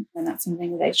feeling, and that's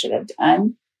something that I should have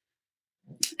done.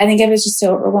 I think I was just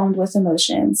so overwhelmed with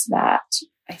emotions that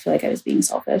I feel like I was being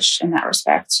selfish in that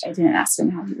respect. I didn't ask him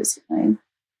how he was feeling.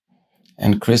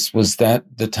 And Chris, was that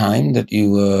the time that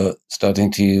you were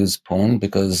starting to use porn?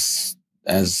 Because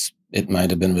as it might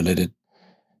have been related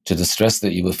to the stress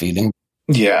that you were feeling.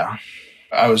 Yeah.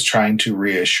 I was trying to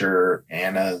reassure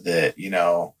Anna that,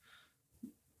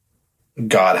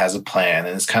 God has a plan.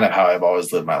 And it's kind of how I've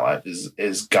always lived my life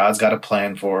is God's got a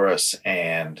plan for us,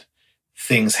 and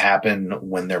things happen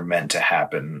when they're meant to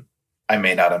happen. I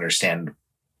may not understand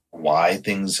why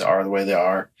things are the way they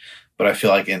are, but I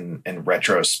feel like in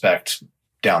retrospect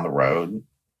down the road,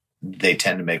 they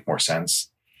tend to make more sense.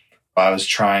 I was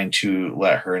trying to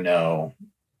let her know,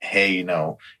 hey,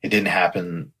 it didn't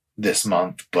happen this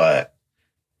month, but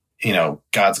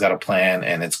God's got a plan,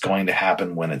 and it's going to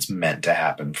happen when it's meant to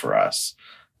happen for us.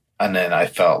 And then I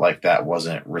felt like that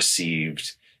wasn't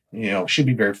received. She'd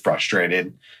be very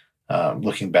frustrated,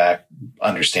 looking back,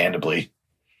 understandably.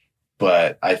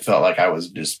 But I felt like I was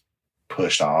just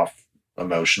pushed off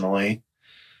emotionally.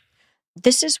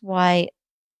 This is why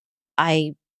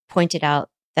I pointed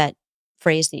out that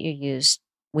phrase that you used,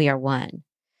 "we are one,"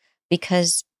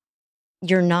 because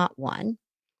you're not one.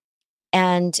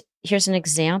 And here's an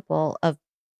example of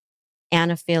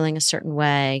Anna feeling a certain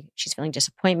way. She's feeling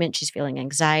disappointment. She's feeling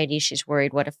anxiety. She's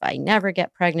worried, what if I never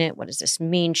get pregnant? What does this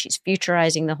mean? She's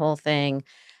futurizing the whole thing.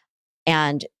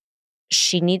 And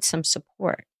she needs some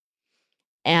support.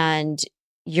 And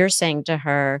you're saying to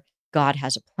her, God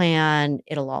has a plan.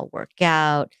 It'll all work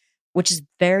out, which is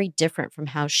very different from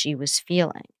how she was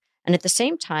feeling. And at the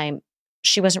same time,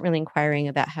 she wasn't really inquiring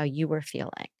about how you were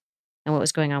feeling and what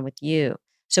was going on with you.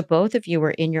 So both of you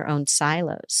were in your own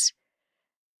silos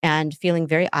and feeling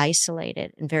very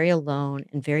isolated and very alone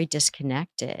and very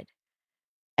disconnected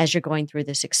as you're going through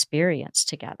this experience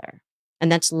together.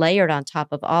 And that's layered on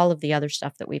top of all of the other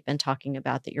stuff that we've been talking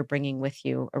about that you're bringing with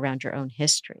you around your own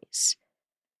histories.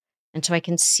 And so I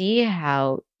can see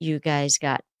how you guys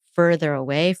got further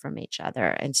away from each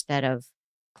other instead of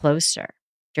closer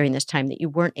during this time, that you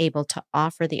weren't able to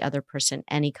offer the other person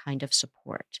any kind of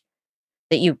support,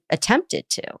 that you attempted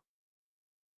to.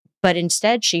 But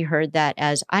instead, she heard that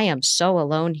as, I am so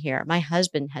alone here. My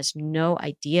husband has no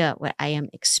idea what I am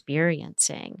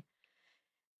experiencing.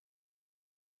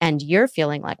 And you're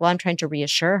feeling like, well, I'm trying to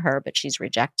reassure her, but she's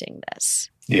rejecting this.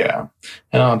 Yeah.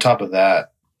 And on top of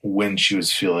that, when she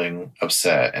was feeling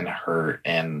upset and hurt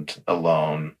and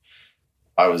alone,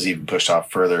 I was even pushed off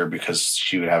further because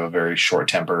she would have a very short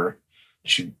temper.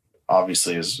 She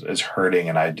obviously is hurting,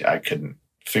 and I couldn't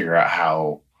figure out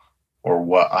how or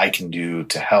what I can do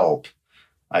to help.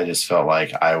 I just felt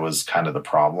like I was kind of the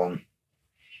problem.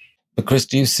 But Chris,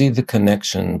 do you see the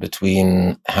connection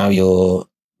between how your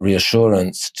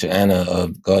reassurance to Anna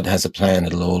of God has a plan,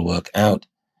 it'll all work out,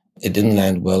 it didn't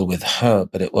land well with her,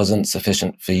 but it wasn't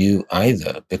sufficient for you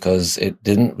either, because it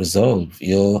didn't resolve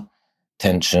your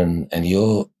tension and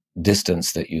your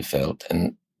distance that you felt?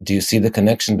 And do you see the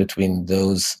connection between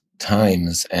those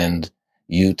times and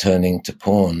you turning to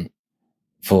porn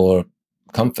for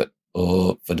comfort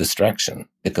or for distraction?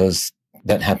 Because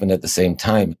that happened at the same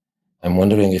time. I'm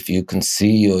wondering if you can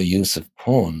see your use of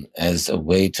porn as a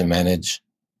way to manage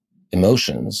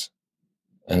emotions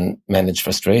and manage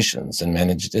frustrations and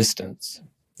manage distance.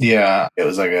 Yeah, it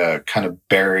was like a kind of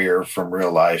barrier from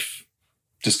real life,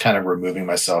 just kind of removing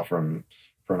myself from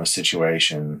a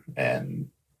situation and,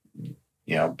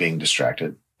 being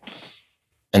distracted.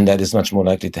 And that is much more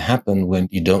likely to happen when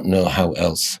you don't know how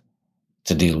else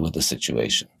to deal with the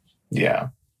situation. Yeah.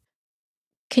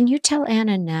 Can you tell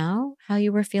Anna now how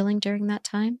you were feeling during that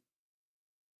time?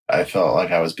 I felt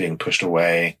like I was being pushed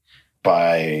away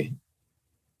by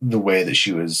the way that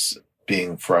she was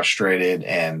being frustrated,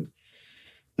 and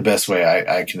the best way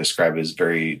I can describe it is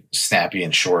very snappy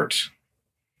and short.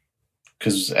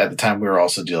 Because at the time we were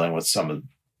also dealing with some of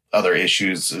other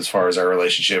issues as far as our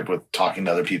relationship with talking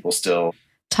to other people still.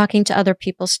 Talking to other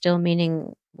people still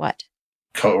meaning what?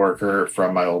 Coworker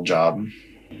from my old job.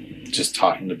 Just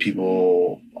talking to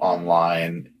people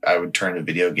online. I would turn to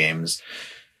video games,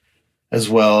 as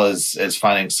well as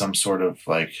finding some sort of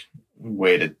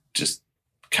way to just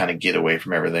kind of get away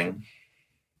from everything.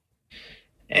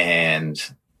 And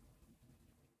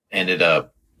ended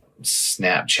up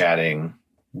Snapchatting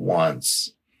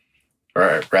once,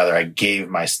 or rather I gave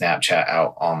my Snapchat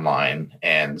out online,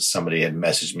 and somebody had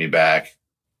messaged me back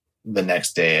the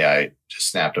next day. I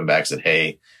just snapped them back, said,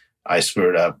 hey, I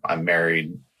screwed up. I'm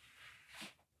married.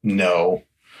 No.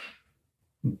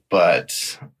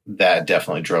 But that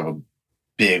definitely drove a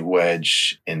big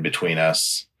wedge in between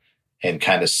us and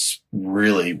kind of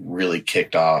really, really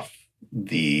kicked off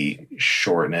the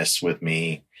shortness with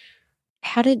me.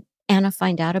 How did Anna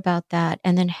find out about that?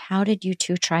 And then how did you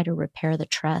two try to repair the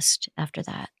trust after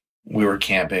that? we were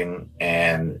camping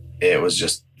and it was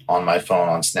just on my phone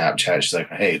on Snapchat. She's like,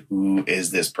 hey, who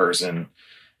is this person?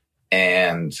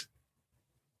 And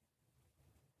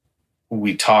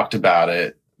we talked about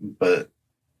it, but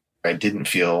I didn't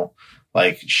feel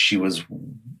like she was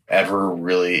ever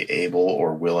really able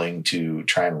or willing to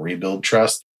try and rebuild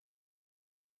trust.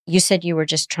 You said you were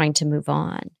just trying to move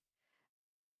on.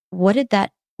 What did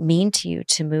that mean to you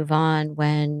to move on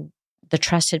when the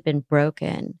trust had been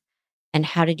broken? And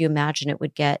how did you imagine it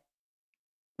would get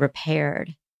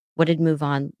repaired? What did move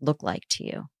on look like to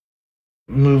you?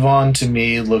 Move on to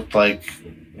me looked like,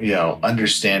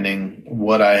 understanding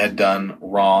what I had done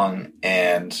wrong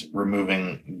and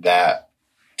removing that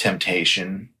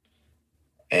temptation,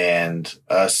 and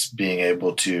us being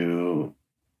able to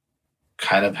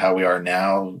kind of how we are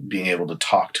now, being able to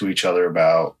talk to each other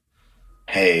about,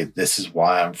 hey, this is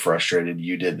why I'm frustrated.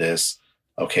 You did this.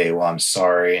 Okay, well, I'm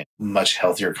sorry. Much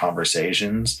healthier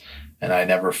conversations. And I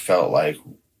never felt like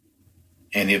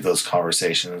any of those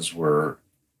conversations were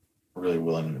really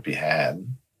willing to be had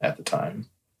at the time.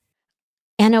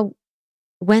 Anna,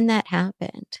 when that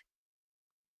happened,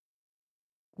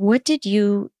 what did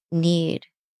you need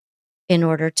in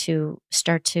order to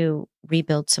start to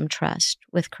rebuild some trust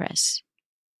with Chris?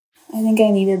 I think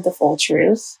I needed the full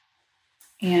truth.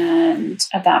 And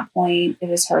at that point, it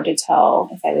was hard to tell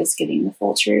if I was getting the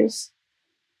full truth.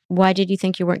 Why did you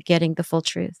think you weren't getting the full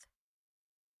truth?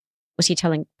 Was he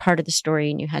telling part of the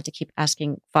story and you had to keep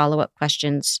asking follow-up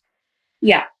questions?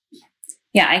 Yeah.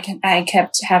 I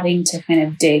kept having to kind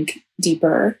of dig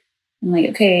deeper and like,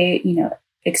 okay,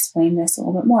 explain this a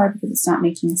little bit more because it's not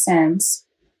making sense.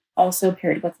 Also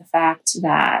paired with the fact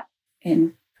that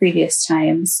in previous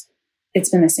times, it's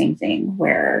been the same thing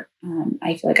where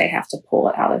I feel like I have to pull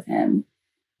it out of him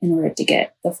in order to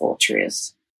get the full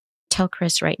truth. Tell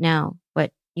Chris right now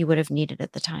what you would have needed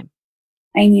at the time.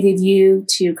 I needed you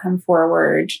to come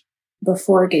forward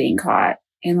before getting caught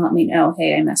and let me know,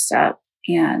 hey, I messed up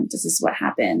and this is what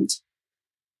happened.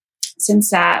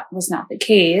 Since that was not the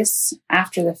case,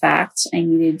 after the fact, I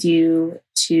needed you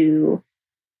to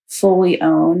fully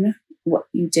own what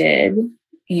you did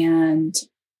and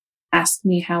ask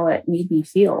me how it made me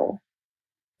feel,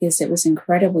 because it was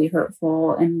incredibly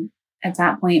hurtful. And at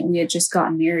that point, we had just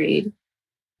gotten married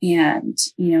and,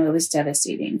 it was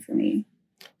devastating for me.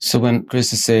 So when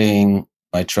Chris is saying,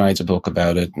 I tried to talk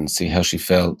about it and see how she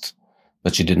felt,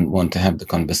 but she didn't want to have the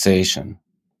conversation,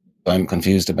 I'm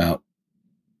confused about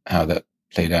how that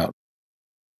played out.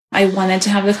 I wanted to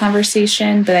have the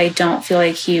conversation, but I don't feel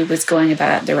like he was going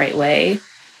about it the right way.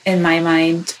 In my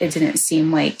mind, it didn't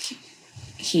seem like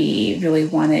he really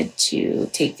wanted to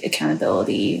take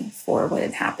accountability for what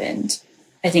had happened.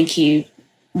 I think he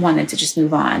wanted to just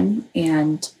move on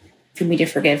and for me to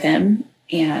forgive him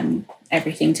and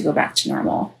everything to go back to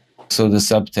normal. So the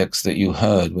subtext that you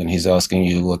heard when he's asking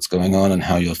you what's going on and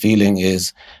how you're feeling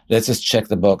is, let's just check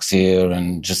the box here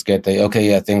and just get the, okay,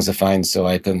 yeah, things are fine, so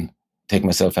I can take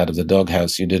myself out of the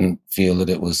doghouse. You didn't feel that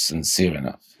it was sincere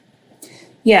enough.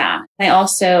 Yeah. I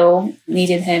also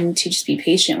needed him to just be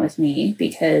patient with me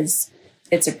because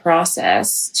it's a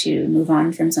process to move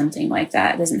on from something like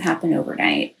that. It doesn't happen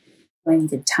overnight. I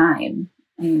needed time.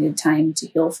 I needed time to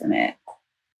heal from it.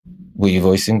 Were you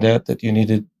voicing that you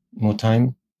needed more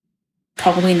time?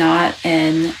 Probably not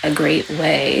in a great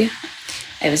way.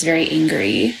 I was very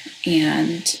angry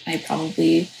and I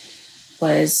probably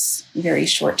was very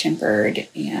short-tempered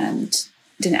and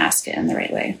didn't ask it in the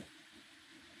right way.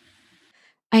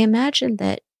 I imagine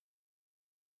that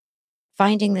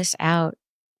finding this out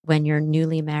when you're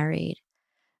newly married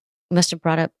must have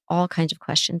brought up all kinds of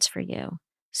questions for you,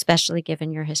 especially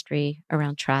given your history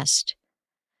around trust.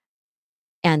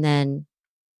 And then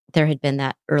there had been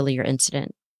that earlier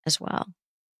incident as well.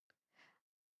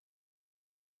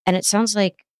 And it sounds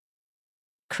like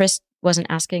Chris wasn't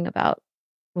asking about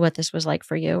what this was like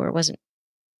for you or wasn't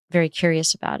very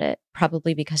curious about it,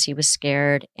 probably because he was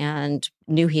scared and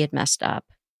knew he had messed up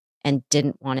and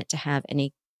didn't want it to have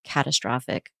any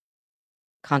catastrophic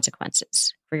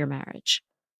consequences for your marriage.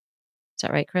 Is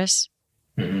that right, Chris?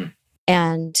 Mm-hmm.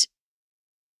 And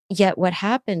yet what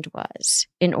happened was,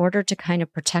 in order to kind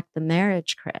of protect the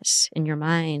marriage, Chris, in your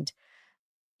mind,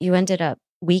 you ended up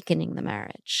weakening the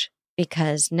marriage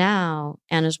because now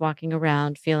Anna's walking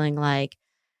around feeling like,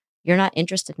 you're not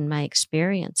interested in my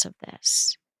experience of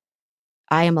this.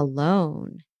 I am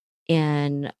alone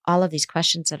in all of these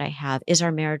questions that I have. Is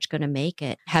our marriage going to make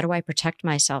it? How do I protect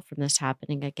myself from this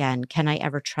happening again? Can I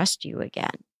ever trust you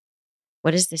again?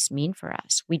 What does this mean for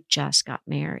us? We just got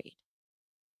married.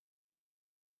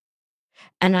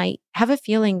 And I have a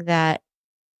feeling that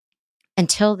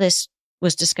until this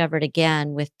was discovered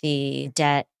again with the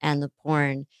debt and the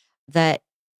porn, that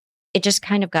it just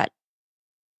kind of got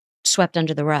swept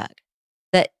under the rug,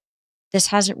 that this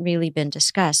hasn't really been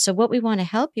discussed. So what we want to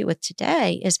help you with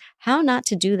today is how not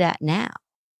to do that now.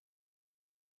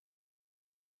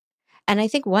 And I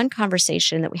think one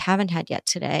conversation that we haven't had yet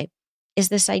today is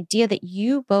this idea that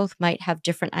you both might have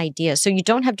different ideas. So you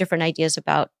don't have different ideas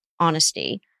about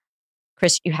honesty.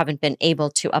 Chris, you haven't been able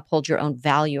to uphold your own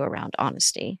value around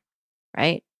honesty,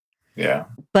 right? Yeah.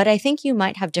 But I think you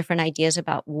might have different ideas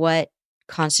about what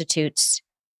constitutes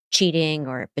cheating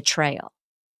or betrayal.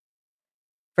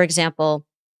 For example,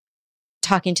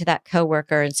 talking to that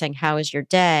coworker and saying, "How is your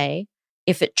day?"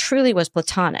 If it truly was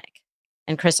platonic,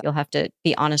 and Chris, you'll have to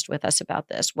be honest with us about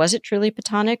this. Was it truly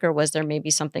platonic, or was there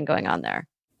maybe something going on there?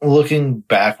 Looking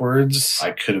backwards,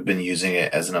 I could have been using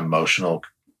it as an emotional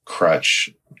crutch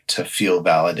to feel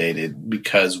validated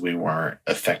because we weren't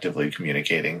effectively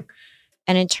communicating.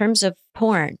 And in terms of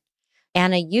porn,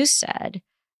 Anna, you said,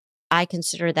 I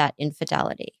consider that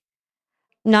infidelity.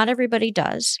 Not everybody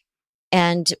does.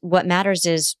 And what matters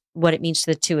is what it means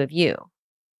to the two of you.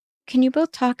 Can you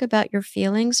both talk about your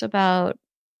feelings about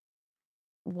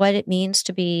what it means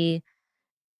to be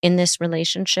in this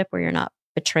relationship where you're not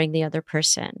betraying the other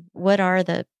person? What are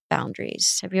the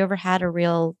boundaries? Have you ever had a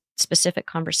real specific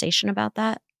conversation about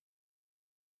that?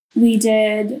 We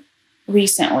did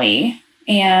recently,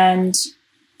 and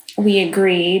we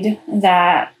agreed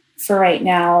that for right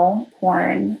now,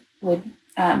 porn would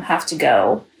have to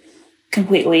go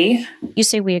completely. You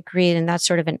say we agreed, and that's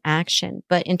sort of an action.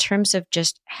 But in terms of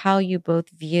just how you both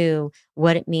view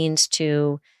what it means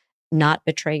to not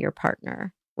betray your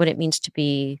partner, what it means to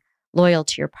be loyal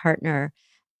to your partner,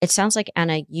 it sounds like,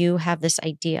 Anna, you have this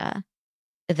idea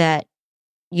that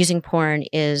using porn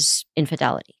is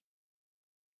infidelity.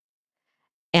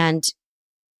 And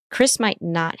Chris might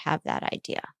not have that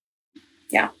idea.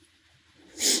 Yeah.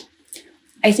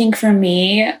 I think for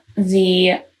me,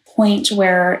 the point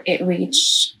where it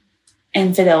reached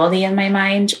infidelity in my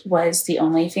mind was the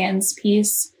OnlyFans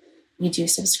piece. We do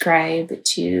subscribe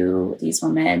to these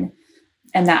women,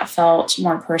 and that felt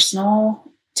more personal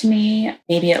to me.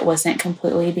 Maybe it wasn't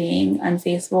completely being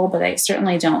unfaithful, but I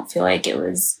certainly don't feel like it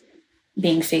was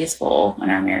being faithful in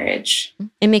our marriage.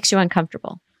 It makes you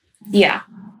uncomfortable. Yeah.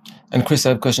 And Chris, I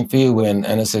have a question for you. When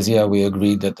Anna says, yeah, we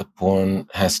agreed that the porn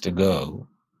has to go,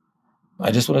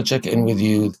 I just want to check in with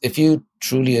you. If you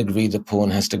truly agree the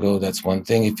porn has to go, that's one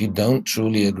thing. If you don't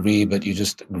truly agree, but you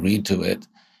just agreed to it,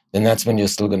 then that's when you're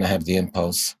still going to have the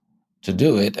impulse to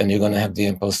do it. And you're going to have the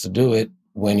impulse to do it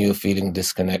when you're feeling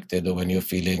disconnected or when you're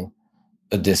feeling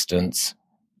a distance.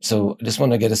 So I just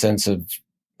want to get a sense of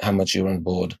how much you're on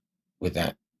board with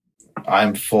that.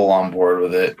 I'm full on board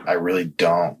with it. I really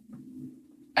don't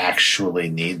actually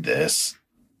need this.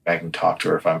 I can talk to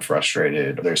her if I'm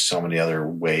frustrated. There's so many other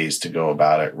ways to go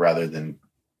about it rather than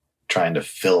trying to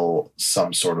fill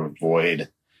some sort of void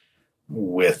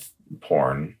with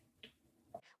porn.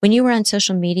 When you were on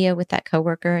social media with that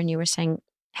coworker and you were saying,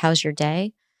 "How's your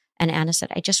day?" and Anna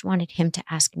said, "I just wanted him to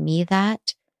ask me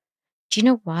that." Do you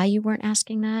know why you weren't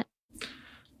asking that?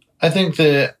 I think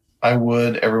that I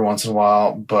would every once in a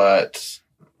while, but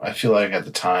I feel like at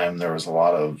the time there was a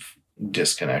lot of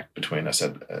disconnect between us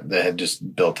that had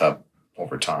just built up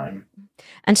over time.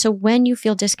 And so when you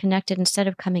feel disconnected, instead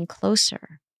of coming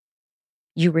closer,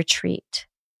 you retreat.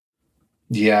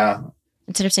 Yeah.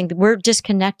 Instead of saying, "We're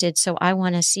disconnected, so I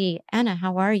want to see Anna,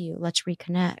 how are you? Let's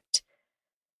reconnect."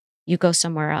 You go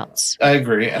somewhere else. I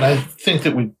agree. And I think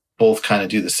that we both kind of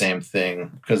do the same thing,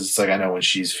 because it's like, I know when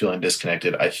she's feeling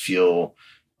disconnected, I feel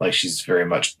like she's very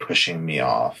much pushing me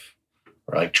off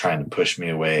or like trying to push me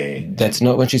away. That's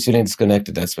not when she's feeling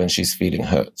disconnected. That's when she's feeling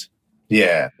hurt.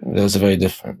 Yeah. Those are very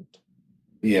different.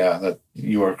 Yeah,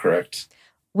 you are correct.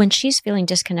 When she's feeling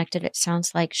disconnected, it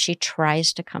sounds like she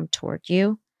tries to come toward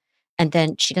you and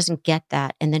then she doesn't get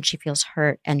that. And then she feels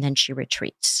hurt and then she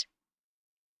retreats.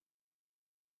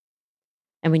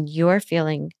 And when you're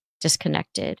feeling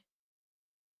disconnected,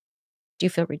 do you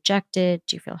feel rejected?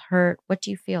 Do you feel hurt? What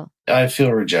do you feel? I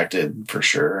feel rejected for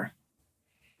sure.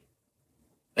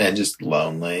 And just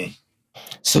lonely.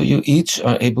 So you each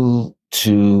are able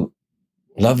to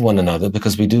love one another,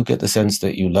 because we do get the sense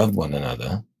that you love one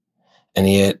another. And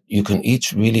yet you can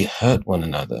each really hurt one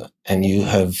another. And you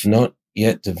have not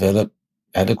yet developed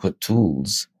adequate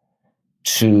tools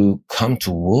to come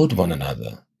toward one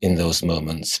another in those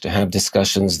moments, to have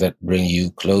discussions that bring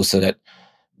you closer, that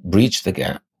breach the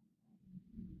gap.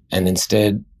 And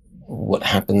instead, what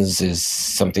happens is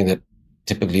something that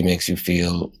typically makes you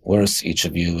feel worse, each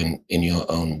of you in your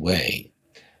own way.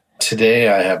 Today,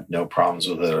 I have no problems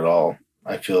with it at all.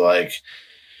 I feel like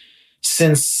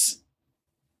since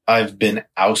I've been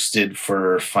ousted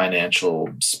for financial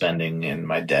spending and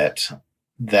my debt,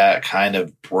 that kind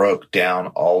of broke down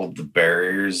all of the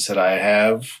barriers that I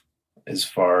have as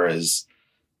far as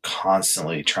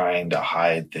constantly trying to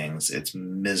hide things. It's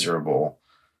miserable.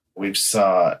 We've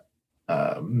sought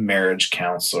a marriage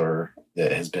counselor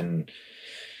that has been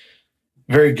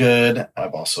very good.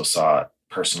 I've also sought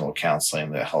personal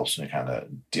counseling that helps me kind of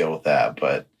deal with that.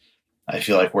 But I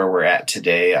feel like where we're at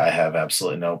today, I have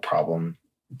absolutely no problem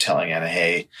telling Anna,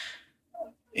 hey,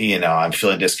 I'm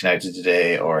feeling disconnected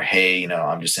today, or hey,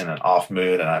 I'm just in an off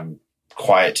mood and I'm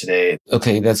quiet today.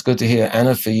 Okay, that's good to hear.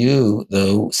 Anna, for you,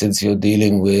 though, since you're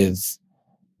dealing with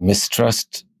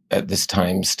mistrust at this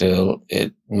time still,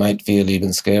 it might feel even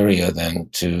scarier than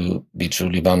to be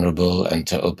truly vulnerable and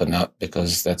to open up,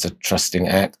 because that's a trusting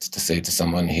act to say to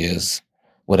someone, here's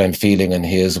what I'm feeling and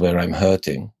here's where I'm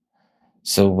hurting.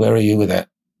 So where are you with that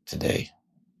today?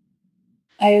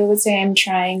 I would say I'm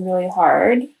trying really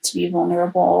hard to be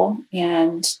vulnerable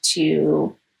and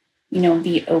to,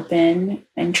 be open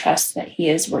and trust that he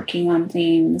is working on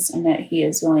things and that he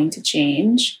is willing to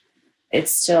change. It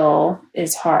still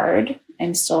is hard.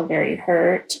 I'm still very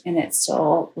hurt and it's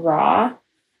still raw.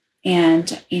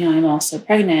 And, I'm also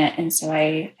pregnant. And so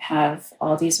I have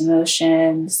all these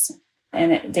emotions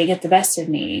and they get the best of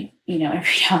me,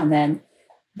 every now and then.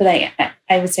 But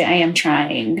I would say I am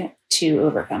trying to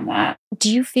overcome that.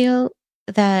 Do you feel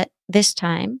that this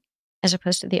time, as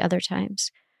opposed to the other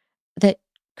times, that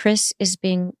Chris is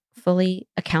being fully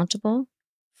accountable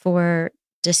for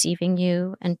deceiving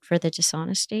you and for the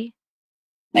dishonesty?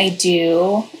 I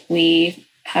do. We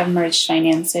have merged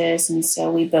finances, and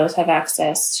so we both have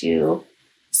access to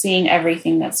seeing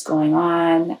everything that's going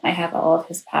on. I have all of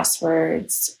his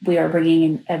passwords. We are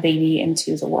bringing a baby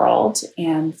into the world,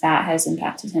 and that has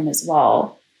impacted him as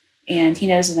well. And he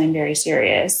knows that I'm very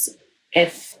serious.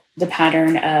 If the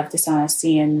pattern of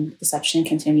dishonesty and deception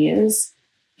continues,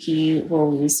 he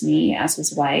will lose me as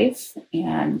his wife,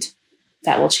 and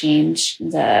that will change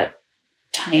the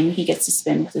time he gets to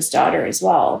spend with his daughter as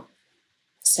well.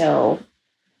 So,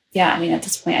 yeah, at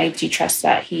this point, I do trust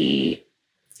that he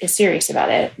is serious about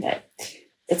it, but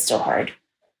it's still hard.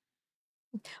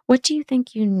 What do you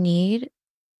think you need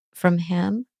from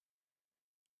him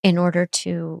in order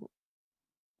to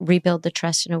rebuild the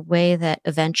trust in a way that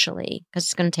eventually, because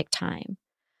it's going to take time,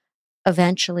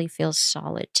 eventually feels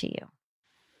solid to you?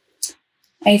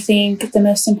 I think the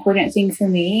most important thing for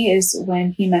me is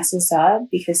when he messes up,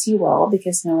 because he will,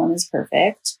 because no one is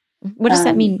perfect. What does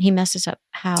that mean? He messes up?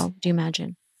 How do you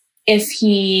imagine? If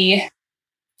he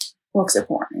looks at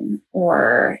porn,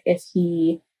 or if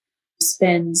he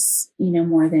spends,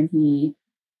 more than he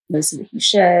knows that he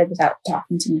should without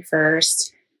talking to me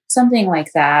first, something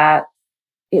like that.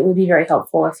 It would be very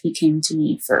helpful if he came to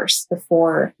me first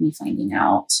before me finding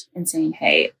out and saying,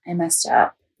 hey, I messed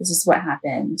up. This is what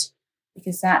happened.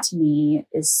 Because that to me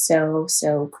is so,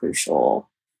 so crucial.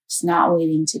 Just not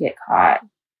waiting to get caught,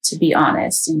 to be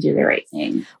honest and do the right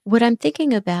thing. What I'm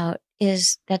thinking about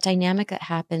is that dynamic that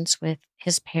happens with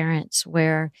his parents,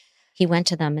 where he went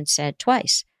to them and said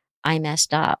twice, I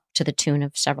messed up, to the tune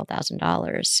of several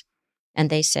 $1,000s. And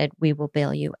they said, we will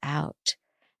bail you out.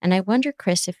 And I wonder,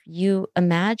 Chris, if you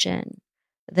imagine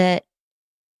that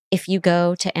if you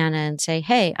go to Anna and say,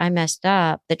 hey, I messed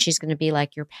up, that she's going to be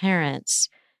like your parents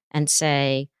and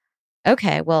say,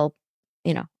 okay, well,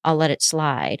 I'll let it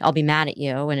slide. I'll be mad at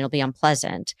you and it'll be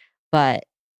unpleasant, but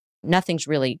nothing's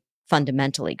really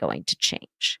fundamentally going to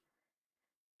change.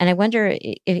 And I wonder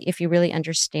if you really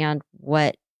understand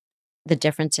what the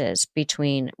difference is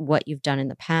between what you've done in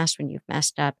the past when you've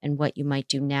messed up and what you might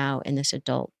do now in this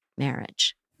adult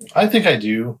marriage. I think I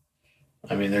do.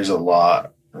 There's a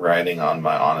lot riding on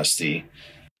my honesty.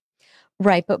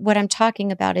 Right. But what I'm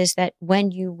talking about is that when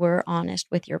you were honest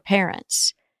with your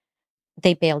parents,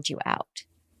 they bailed you out.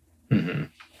 Mm-hmm.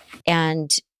 And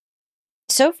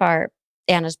so far,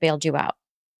 Anna's bailed you out.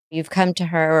 You've come to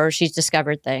her, or she's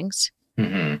discovered things.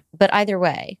 Mm-hmm. But either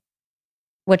way,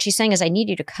 what she's saying is, I need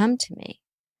you to come to me.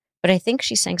 But I think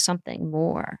she's saying something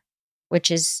more,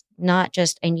 which is not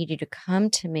just, I need you to come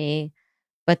to me,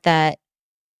 but that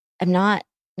I'm not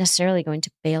necessarily going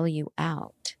to bail you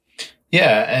out.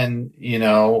 Yeah. And,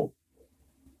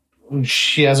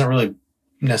 she hasn't really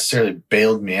necessarily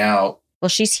bailed me out. Well,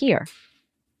 she's here.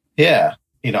 Yeah.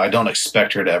 I don't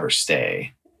expect her to ever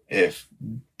stay if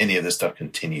any of this stuff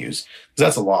continues, because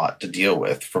that's a lot to deal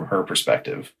with from her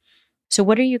perspective. So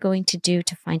what are you going to do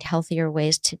to find healthier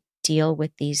ways to deal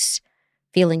with these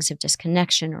feelings of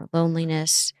disconnection or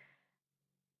loneliness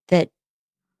that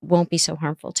won't be so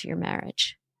harmful to your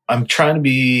marriage? I'm trying to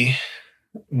be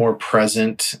more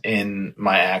present in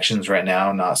my actions right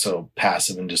now, not so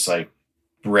passive and just like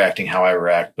reacting how I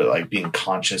react, but like being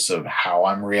conscious of how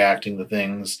I'm reacting to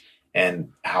things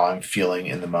and how I'm feeling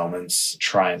in the moments,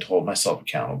 trying to hold myself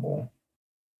accountable.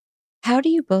 How do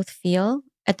you both feel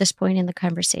at this point in the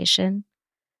conversation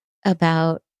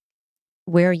about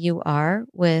where you are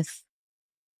with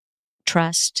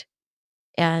trust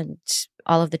and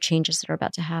all of the changes that are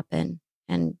about to happen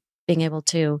and being able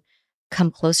to come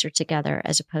closer together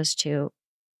as opposed to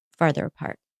farther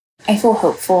apart? I feel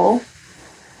hopeful.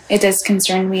 It does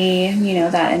concern me,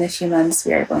 that in a few months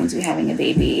we are going to be having a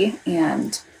baby,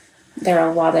 and there are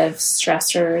a lot of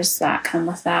stressors that come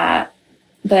with that.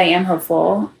 But I am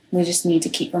hopeful. We just need to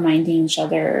keep reminding each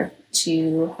other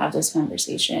to have those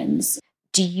conversations.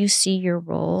 Do you see your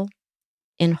role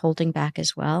in holding back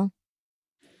as well?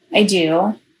 I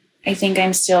do. I think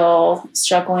I'm still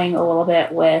struggling a little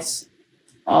bit with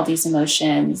all these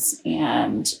emotions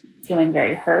and feeling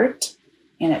very hurt.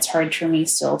 And it's hard for me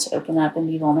still to open up and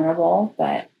be vulnerable,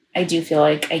 but I do feel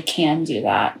like I can do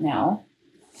that now.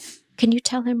 Can you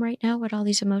tell him right now what all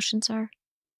these emotions are?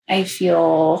 I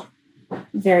feel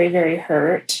very, very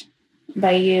hurt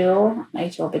by you. I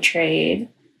feel betrayed.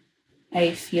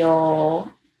 I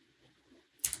feel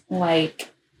like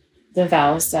the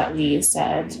vows that we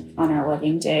said on our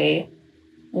wedding day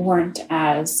weren't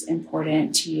as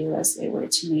important to you as they were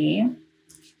to me.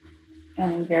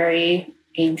 And I'm very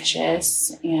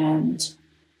anxious and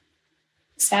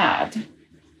sad.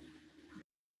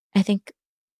 I think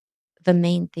the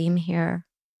main theme here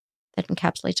that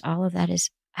encapsulates all of that is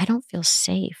I don't feel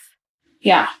safe.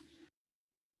 Yeah.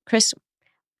 Chris,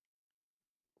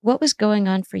 what was going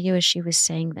on for you as she was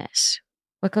saying this?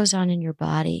 What goes on in your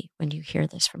body when you hear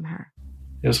this from her?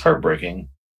 It was heartbreaking.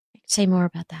 Say more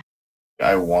about that.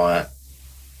 I want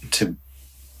to,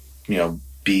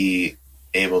 be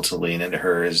able to lean into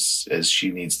her as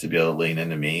she needs to be able to lean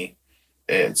into me.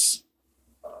 It's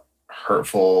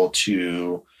hurtful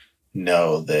to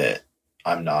know that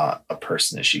I'm not a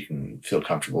person that she can feel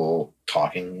comfortable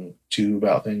talking to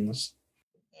about things.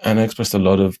 Anna expressed a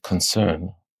lot of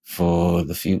concern for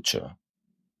the future.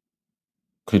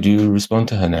 Could you respond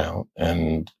to her now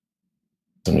and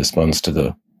in response to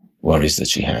the worries that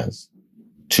she has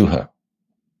to her?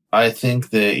 I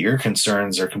think that your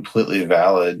concerns are completely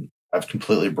valid. I've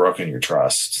completely broken your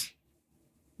trust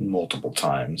multiple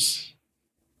times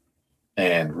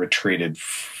and retreated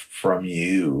from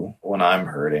you when I'm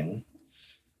hurting.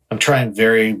 I'm trying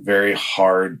very, very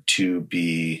hard to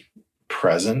be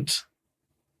present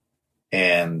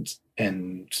and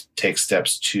take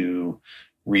steps to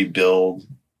rebuild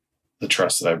the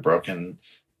trust that I've broken,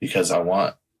 because I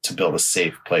want to build a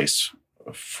safe place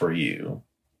for you.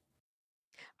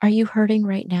 Are you hurting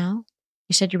right now?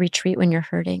 You said you retreat when you're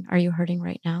hurting. Are you hurting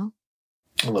right now?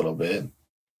 A little bit.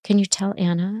 Can you tell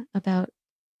Anna about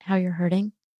how you're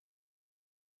hurting?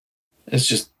 It's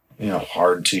just,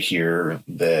 hard to hear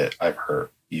that I've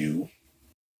hurt you.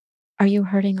 Are you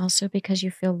hurting also because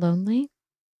you feel lonely?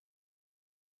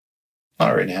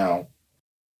 Not right now.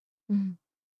 Mm.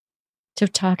 So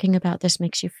talking about this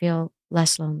makes you feel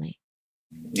less lonely?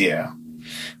 Yeah.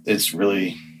 It's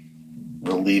really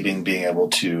relieving being able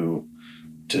to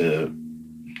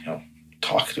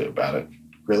talk to about it,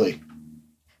 really.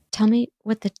 Tell me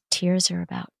what the tears are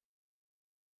about.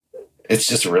 It's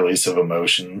just a release of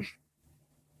emotion.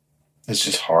 It's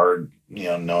just hard,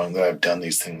 knowing that I've done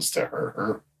these things to hurt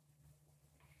her.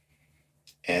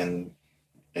 And,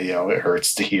 it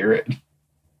hurts to hear it.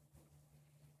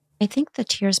 I think the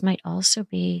tears might also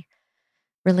be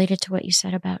related to what you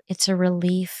said about it's a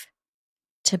relief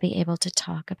to be able to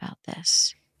talk about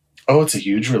this. Oh, it's a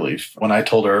huge relief. When I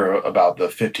told her about the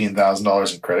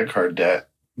 $15,000 in credit card debt,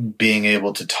 being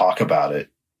able to talk about it,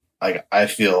 I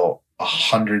feel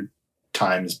 100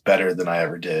 times better than I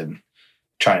ever did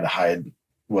trying to hide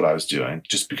what I was doing,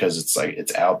 just because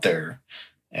it's out there.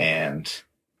 And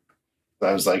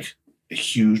that was like a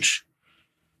huge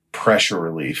pressure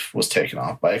relief was taken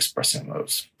off by expressing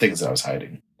those things that I was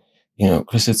hiding.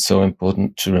 Chris, it's so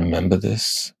important to remember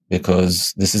this,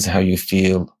 because this is how you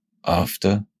feel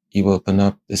after you open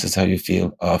up. This is how you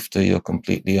feel after you're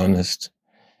completely honest.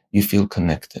 You feel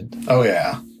connected. Oh,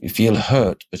 yeah. You feel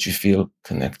hurt, but you feel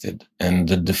connected. And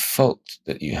the default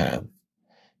that you have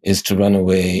is to run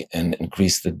away and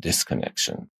increase the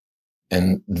disconnection.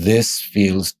 And this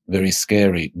feels very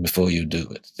scary before you do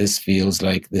it. This feels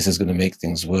like this is going to make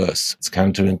things worse. It's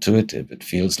counterintuitive. It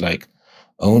feels like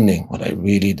owning what I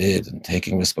really did and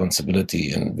taking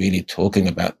responsibility and really talking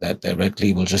about that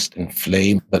directly will just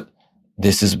inflame. But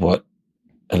this is what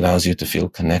allows you to feel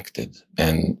connected.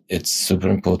 And it's super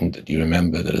important that you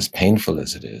remember that as painful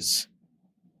as it is,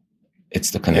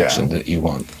 it's the connection that you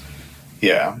want.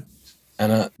 Yeah.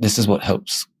 And this is what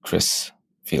helps Chris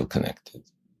feel connected.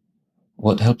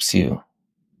 What helps you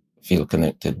feel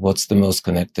connected? What's the most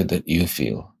connected that you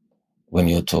feel when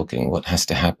you're talking? What has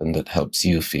to happen that helps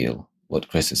you feel what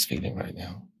Chris is feeling right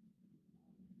now?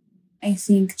 I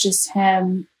think just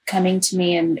him coming to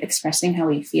me and expressing how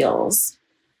he feels,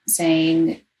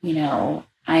 saying, you know,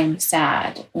 I'm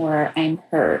sad or I'm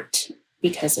hurt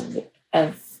because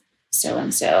of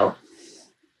so-and-so.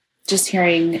 Just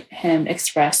hearing him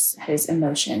express his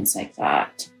emotions like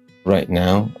that. Right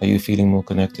now, are you feeling more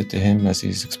connected to him as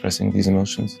he's expressing these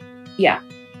emotions? Yeah.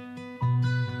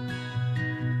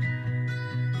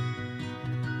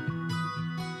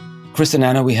 Chris and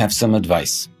Anna, we have some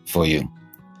advice for you.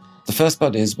 The first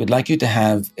part is we'd like you to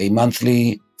have a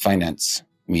monthly finance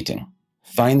meeting.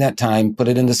 Find that time, put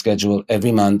it in the schedule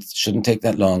every month. Shouldn't take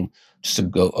that long. Just to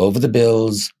go over the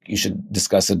bills. You should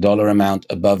discuss a dollar amount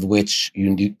above which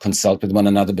you consult with one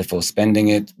another before spending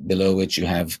it, below which you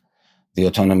have the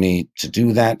autonomy to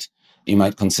do that. You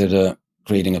might consider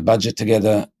creating a budget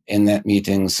together in that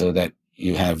meeting so that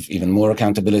you have even more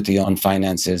accountability on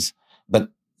finances. But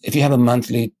if you have a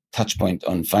monthly touch point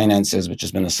on finances, which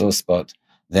has been a sore spot,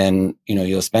 then, you know,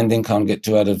 your spending can't get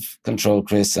too out of control,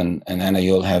 Chris, and Anna,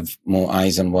 you'll have more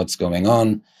eyes on what's going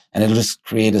on, and it'll just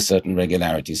create a certain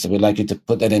regularity. So we'd like you to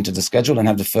put that into the schedule and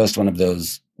have the first one of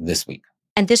those this week.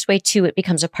 And this way, too, it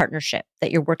becomes a partnership that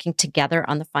you're working together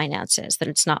on the finances, that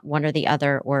it's not one or the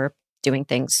other or doing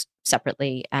things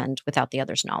separately and without the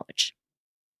other's knowledge.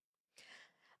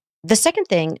 The second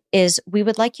thing is we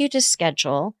would like you to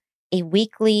schedule a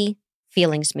weekly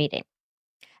feelings meeting.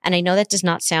 And I know that does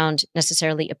not sound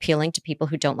necessarily appealing to people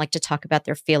who don't like to talk about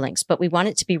their feelings, but we want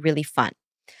it to be really fun.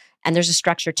 And there's a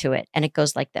structure to it, and it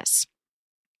goes like this.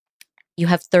 You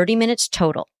have 30 minutes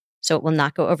total, so it will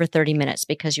not go over 30 minutes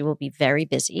because you will be very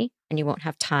busy and you won't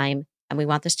have time, and we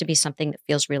want this to be something that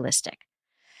feels realistic.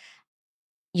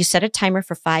 You set a timer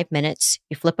for 5 minutes,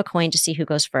 you flip a coin to see who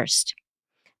goes first.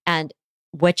 And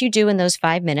what you do in those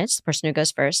 5 minutes, the person who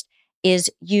goes first,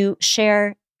 is you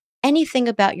share anything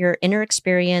about your inner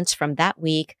experience from that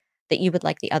week that you would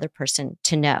like the other person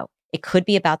to know. It could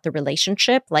be about the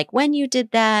relationship, like when you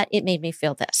did that, it made me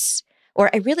feel this.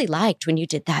 Or I really liked when you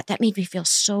did that. That made me feel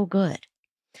so good.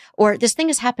 Or this thing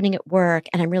is happening at work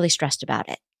and I'm really stressed about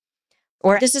it.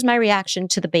 Or this is my reaction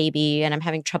to the baby and I'm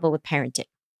having trouble with parenting.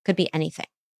 Could be anything.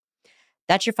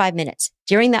 That's your 5 minutes.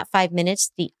 During that 5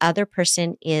 minutes, the other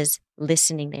person is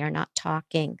listening. They are not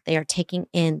talking. They are taking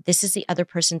in, this is the other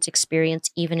person's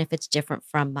experience, even if it's different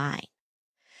from mine.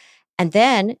 And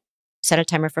then set a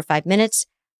timer for 5 minutes.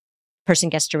 Person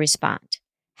gets to respond.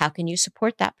 How can you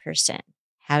support that person?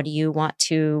 How do you want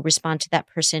to respond to that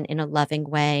person in a loving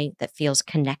way that feels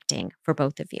connecting for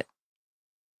both of you?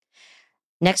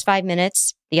 Next 5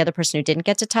 minutes, the other person who didn't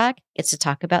get to talk gets to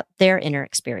talk about their inner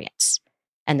experience.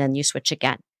 And then you switch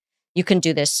again. You can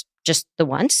do this just the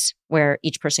once where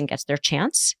each person gets their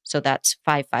chance. So that's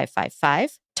 5, 5, 5,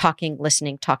 5, talking,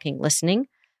 listening.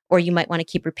 Or you might want to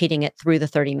keep repeating it through the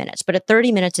 30 minutes. But at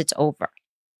 30 minutes, it's over.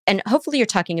 And hopefully you're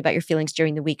talking about your feelings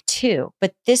during the week too.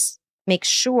 But this makes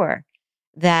sure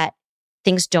that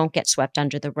things don't get swept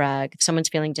under the rug. If someone's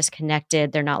feeling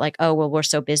disconnected, they're not like, oh, well, we're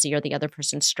so busy or the other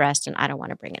person's stressed and I don't want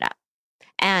to bring it up.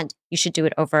 And you should do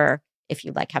it over if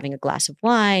you like having a glass of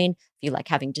wine, if you like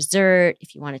having dessert,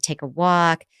 if you want to take a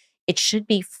walk. It should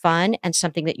be fun and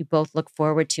something that you both look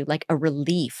forward to, like a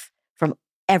relief from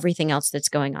everything else that's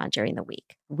going on during the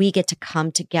week. We get to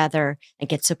come together and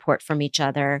get support from each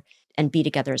other and be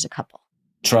together as a couple.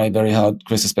 Try very hard,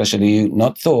 Chris, especially you,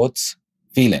 not thoughts,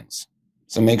 feelings.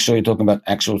 So make sure you're talking about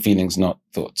actual feelings, not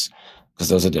thoughts, because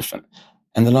those are different.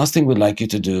 And the last thing we'd like you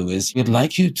to do is we'd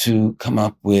like you to come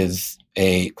up with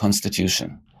a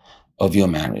constitution of your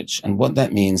marriage. And what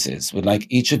that means is we'd like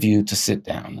each of you to sit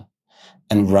down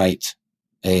and write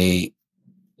a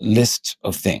list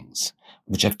of things,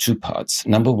 which have two parts.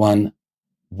 Number one,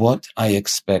 what I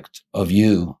expect of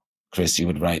you, Chris, you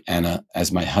would write, Anna,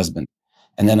 as my husband.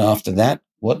 And then after that,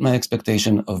 what my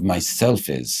expectation of myself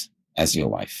is as your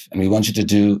wife. And we want you to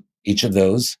do each of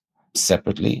those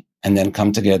separately and then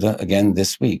come together again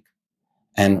this week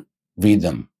and read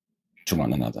them to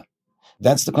one another.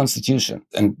 That's the Constitution,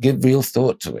 and give real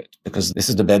thought to it, because this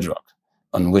is the bedrock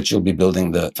on which you'll be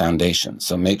building the foundation.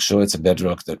 So make sure it's a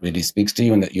bedrock that really speaks to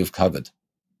you and that you've covered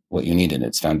what you need in it.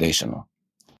 It's foundational.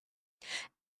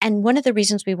 And one of the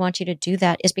reasons we want you to do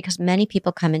that is because many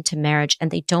people come into marriage and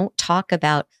they don't talk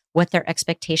about what their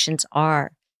expectations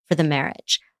are for the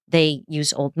marriage. They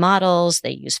use old models,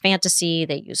 they use fantasy,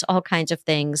 they use all kinds of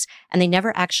things, and they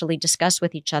never actually discuss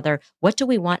with each other, what do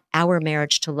we want our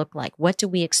marriage to look like? What do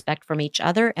we expect from each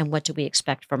other? And what do we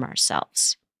expect from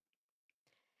ourselves?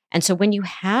 And so when you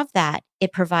have that,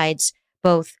 it provides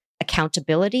both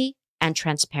accountability and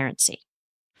transparency.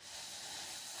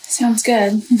 Sounds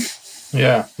good.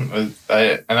 Yeah.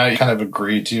 I kind of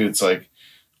agree too. It's like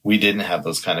we didn't have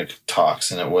those kind of talks,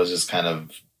 and it was just kind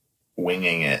of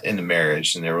winging it into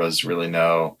marriage, and there was really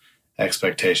no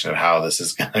expectation of how this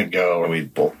is going to go.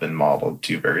 We've both been modeled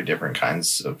two very different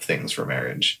kinds of things for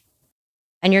marriage.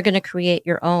 And you're going to create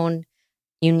your own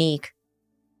unique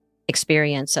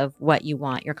experience of what you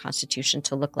want your constitution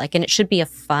to look like. And it should be a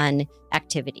fun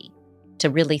activity to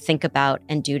really think about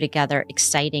and do together.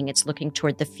 Exciting. It's looking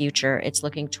toward the future. It's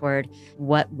looking toward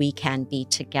what we can be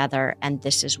together. And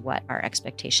this is what our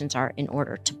expectations are in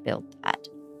order to build that.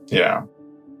 Yeah.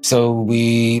 So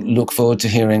we look forward to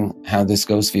hearing how this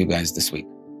goes for you guys this week.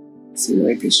 So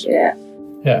really appreciate it.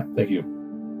 Yeah. Thank you.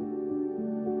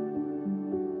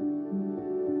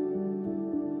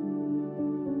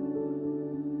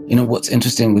 You know, what's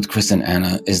interesting with Chris and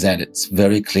Anna is that it's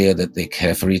very clear that they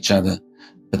care for each other,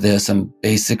 but there are some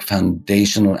basic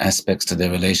foundational aspects to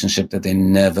their relationship that they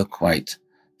never quite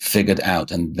figured out.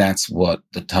 And that's what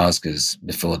the task is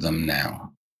before them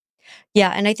now.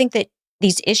 Yeah. And I think that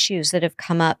these issues that have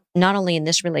come up, not only in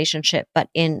this relationship, but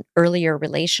in earlier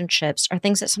relationships, are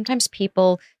things that sometimes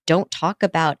people don't talk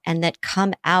about and that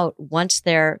come out once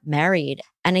they're married.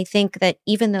 And I think that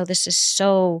even though this is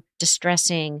so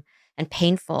distressing and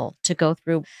painful to go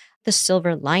through, the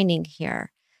silver lining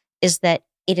here is that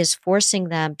it is forcing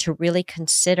them to really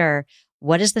consider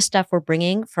what is the stuff we're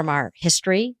bringing from our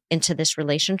history into this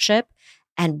relationship,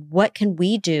 and what can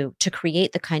we do to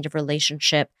create the kind of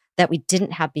relationship that we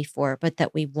didn't have before, but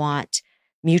that we want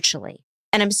mutually.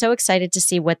 And I'm so excited to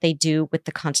see what they do with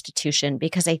the Constitution,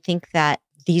 because I think that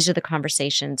these are the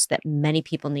conversations that many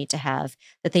people need to have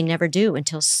that they never do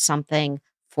until something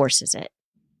forces it.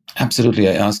 Absolutely.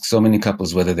 I ask so many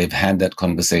couples whether they've had that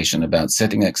conversation about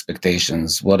setting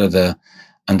expectations. What are the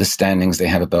understandings they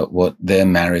have about what their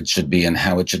marriage should be and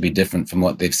how it should be different from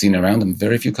what they've seen around them?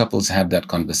 Very few couples have that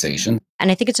conversation.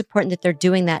 And I think it's important that they're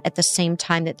doing that at the same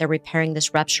time that they're repairing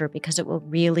this rupture, because it will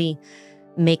really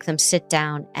make them sit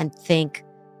down and think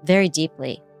very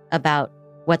deeply about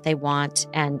what they want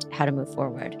and how to move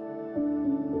forward.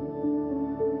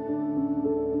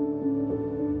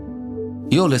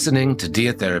 You're listening to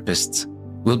Dear Therapists.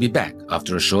 We'll be back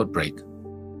after a short break.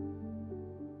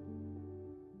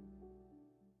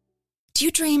 Do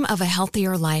you dream of a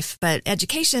healthier life, but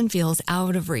education feels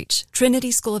out of reach? Trinity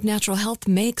School of Natural Health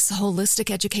makes holistic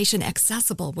education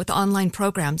accessible with online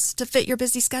programs to fit your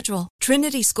busy schedule.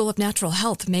 Trinity School of Natural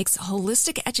Health makes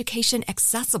holistic education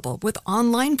accessible with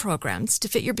online programs to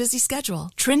fit your busy schedule.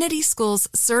 Trinity School's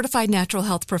Certified Natural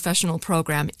Health Professional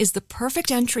Program is the perfect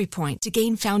entry point to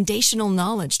gain foundational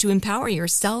knowledge to empower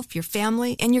yourself, your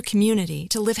family, and your community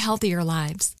to live healthier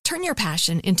lives. Turn your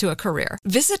passion into a career.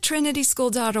 Visit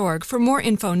trinityschool.org for more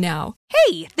info now.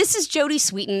 Hey, this is Jody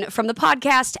Sweeten from the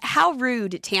podcast How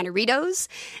Rude, Tanneritos.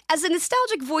 As a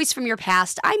nostalgic voice from your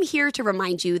past, I'm here to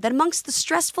remind you that amongst the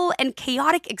stressful and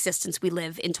chaotic existence we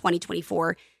live in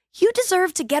 2024, you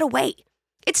deserve to get away.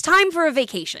 It's time for a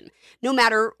vacation, no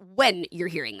matter when you're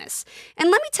hearing this.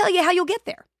 And let me tell you how you'll get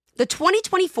there. The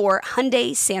 2024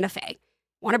 Hyundai Santa Fe.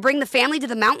 Want to bring the family to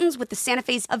the mountains with the Santa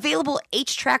Fe's available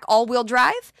H-Track all-wheel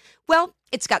drive? Well,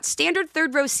 it's got standard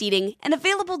third-row seating and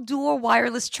available dual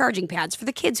wireless charging pads for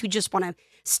the kids who just want to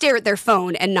stare at their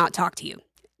phone and not talk to you.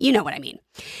 You know what I mean.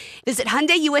 Visit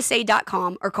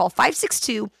HyundaiUSA.com or call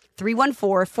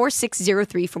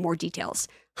 562-314-4603 for more details.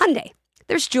 Hyundai,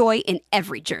 there's joy in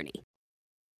every journey.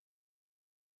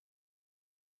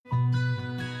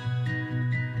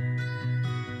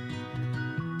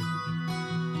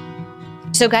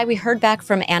 So, Guy, we heard back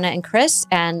from Anna and Chris,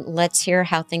 and let's hear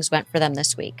how things went for them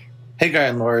this week. Hey, Guy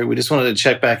and Lori, we just wanted to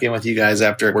check back in with you guys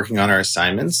after working on our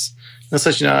assignments. Let's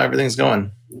let you know how everything's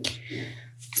going.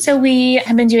 So we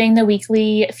have been doing the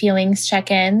weekly feelings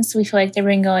check-ins. We feel like they've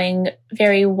been going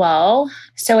very well.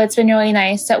 So it's been really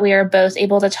nice that we are both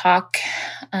able to talk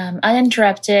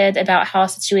uninterrupted about how a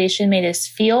situation made us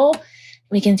feel.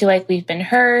 We can feel like we've been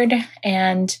heard,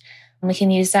 and we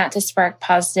can use that to spark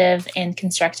positive and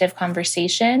constructive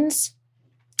conversations.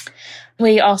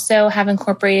 We also have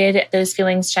incorporated those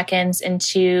feelings check-ins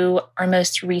into our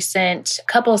most recent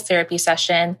couples therapy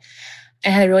session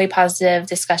and had a really positive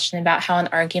discussion about how an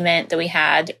argument that we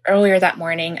had earlier that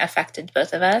morning affected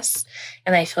both of us.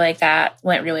 And I feel like that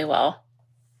went really well.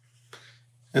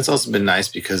 It's also been nice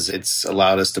because it's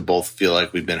allowed us to both feel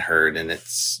like we've been heard, and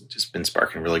it's just been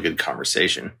sparking really good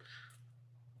conversation.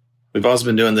 We've also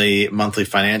been doing the monthly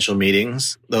financial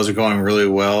meetings. Those are going really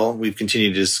well. We've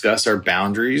continued to discuss our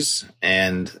boundaries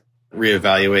and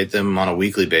reevaluate them on a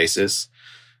weekly basis.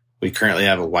 We currently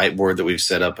have a whiteboard that we've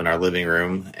set up in our living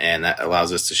room, and that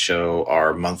allows us to show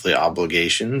our monthly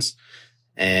obligations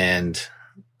and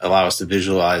allow us to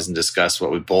visualize and discuss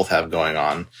what we both have going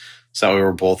on. So we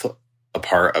were both a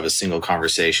part of a single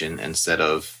conversation instead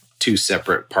of two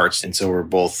separate parts. And so we're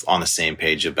both on the same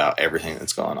page about everything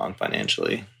that's going on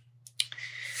financially.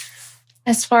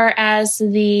 As far as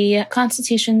the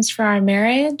constitutions for our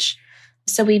marriage,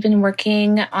 so we've been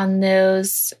working on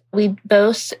those. We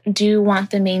both do want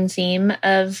the main theme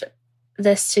of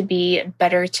this to be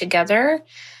better together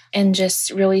and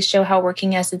just really show how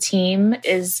working as a team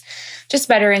is just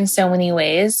better in so many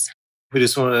ways. We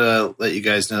just want to let you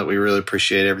guys know that we really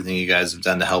appreciate everything you guys have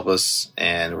done to help us.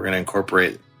 And we're going to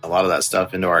incorporate a lot of that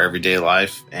stuff into our everyday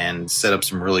life and set up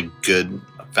some really good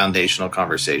foundational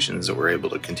conversations that we're able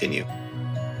to continue.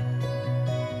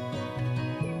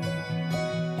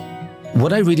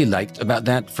 What I really liked about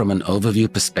that from an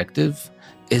overview perspective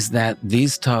is that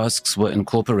these tasks were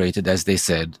incorporated, as they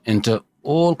said, into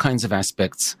all kinds of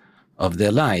aspects of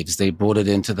their lives. They brought it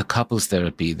into the couples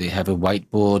therapy. They have a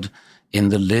whiteboard in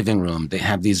the living room. They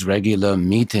have these regular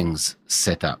meetings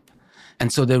set up.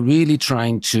 And so they're really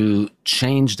trying to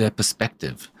change their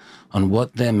perspective on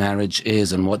what their marriage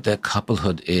is and what their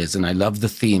couplehood is. And I love the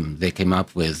theme they came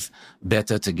up with,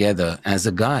 Better Together, as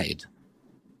a guide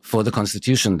for the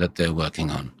constitution that they're working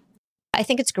on. I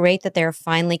think it's great that they're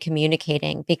finally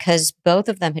communicating because both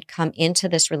of them had come into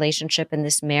this relationship and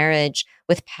this marriage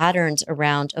with patterns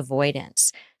around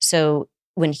avoidance. So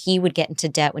when he would get into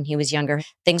debt when he was younger,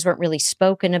 things weren't really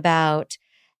spoken about,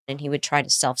 and he would try to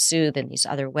self-soothe in these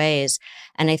other ways.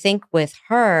 And I think with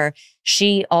her,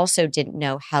 she also didn't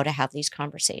know how to have these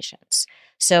conversations.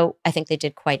 So I think they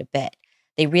did quite a bit.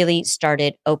 They really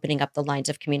started opening up the lines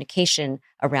of communication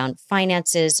around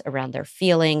finances, around their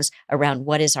feelings, around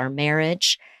what is our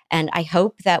marriage. And I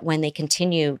hope that when they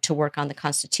continue to work on the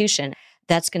Constitution,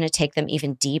 that's going to take them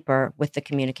even deeper with the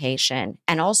communication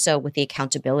and also with the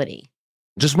accountability.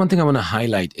 Just one thing I want to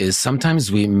highlight is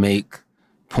sometimes we make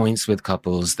points with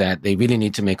couples that they really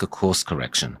need to make a course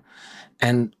correction.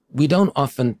 And we don't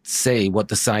often say what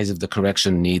the size of the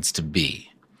correction needs to be.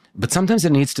 But sometimes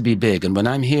it needs to be big. And when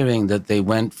I'm hearing that they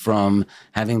went from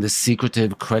having the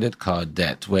secretive credit card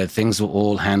debt where things were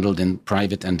all handled in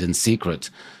private and in secret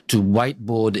to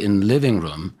whiteboard in living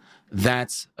room,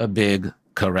 that's a big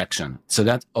correction. So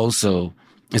that also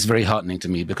is very heartening to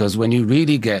me because when you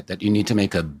really get that you need to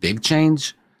make a big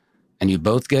change and you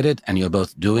both get it and you're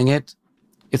both doing it,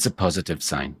 it's a positive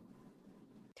sign.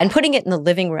 And putting it in the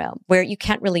living room where you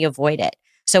can't really avoid it.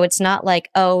 So it's not like,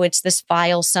 oh, it's this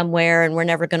file somewhere and we're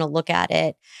never going to look at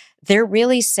it. They're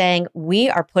really saying we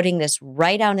are putting this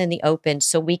right out in the open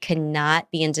so we cannot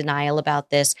be in denial about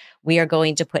this. We are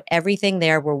going to put everything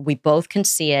there where we both can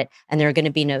see it and there are going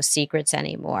to be no secrets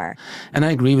anymore. And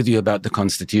I agree with you about the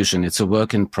Constitution. It's a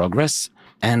work in progress.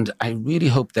 And I really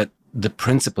hope that the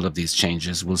principle of these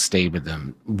changes will stay with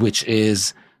them, which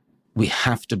is we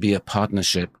have to be a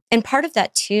partnership. And part of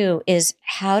that, too, is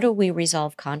how do we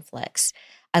resolve conflicts?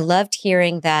 I loved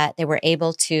hearing that they were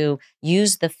able to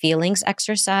use the feelings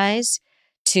exercise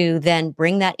to then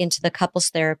bring that into the couples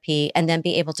therapy and then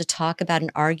be able to talk about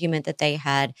an argument that they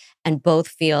had and both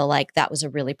feel like that was a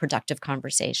really productive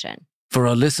conversation. For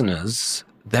our listeners,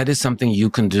 that is something you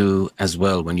can do as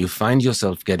well when you find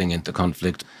yourself getting into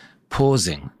conflict.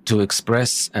 Pausing to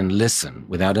express and listen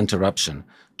without interruption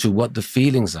to what the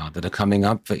feelings are that are coming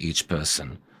up for each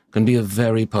person can be a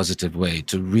very positive way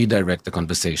to redirect the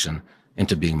conversation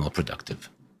into being more productive.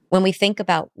 When we think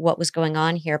about what was going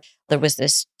on here, there was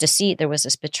this deceit, there was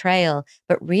this betrayal,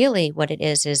 but really what it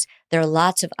is there are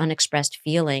lots of unexpressed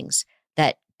feelings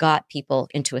that got people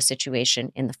into a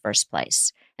situation in the first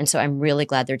place. And so I'm really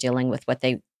glad they're dealing with what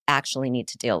they actually need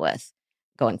to deal with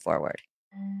going forward.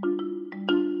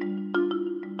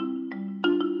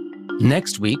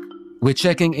 Next week, we're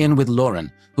checking in with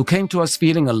Lauren, who came to us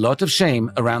feeling a lot of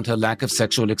shame around her lack of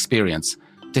sexual experience,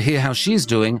 to hear how she's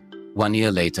doing 1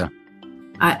 year later.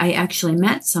 I actually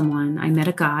met someone. I met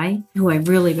a guy who I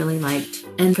really, really liked.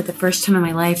 And for the first time in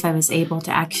my life, I was able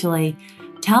to actually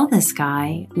tell this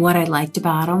guy what I liked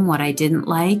about him, what I didn't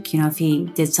like. You know, if he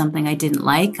did something I didn't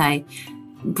like, I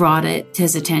brought it to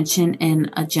his attention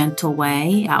in a gentle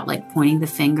way, without like pointing the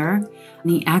finger.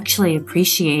 And he actually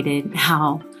appreciated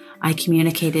how I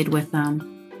communicated with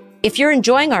him. If you're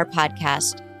enjoying our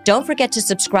podcast, don't forget to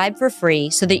subscribe for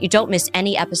free so that you don't miss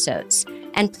any episodes.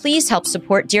 And please help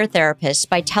support Dear Therapists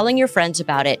by telling your friends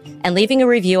about it and leaving a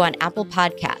review on Apple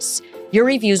Podcasts. Your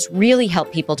reviews really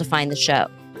help people to find the show.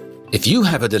 If you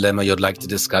have a dilemma you'd like to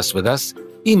discuss with us,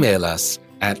 email us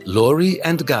at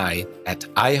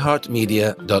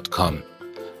laurieandguy@iheartmedia.com.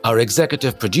 Our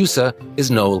executive producer is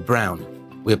Noel Brown.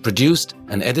 We're produced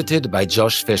and edited by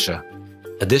Josh Fisher.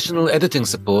 Additional editing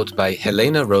support by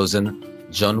Helena Rosen,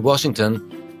 John Washington,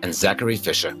 and Zachary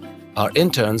Fisher. Our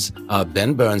interns are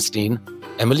Ben Bernstein,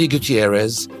 Emily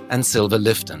Gutierrez, and Silva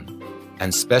Lifton.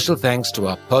 And special thanks to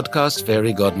our podcast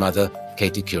fairy godmother,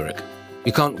 Katie Couric.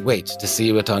 We can't wait to see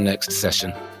you at our next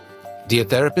session. Dear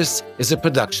Therapists is a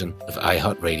production of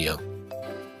iHeartRadio.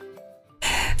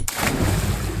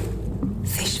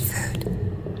 Fish food.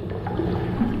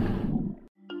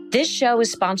 This show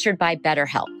is sponsored by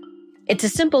BetterHelp. It's a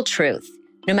simple truth.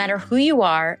 No matter who you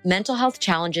are, mental health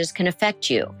challenges can affect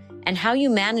you, and how you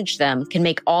manage them can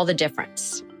make all the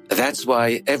difference. That's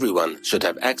why everyone should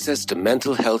have access to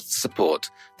mental health support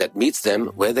that meets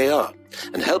them where they are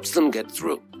and helps them get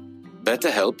through.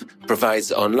 BetterHelp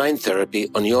provides online therapy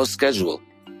on your schedule.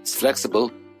 It's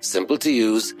flexible, simple to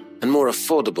use, and more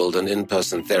affordable than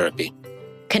in-person therapy.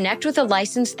 Connect with a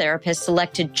licensed therapist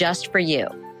selected just for you.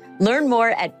 Learn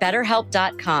more at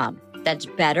BetterHelp.com. That's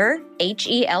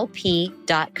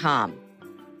BetterHelp.com.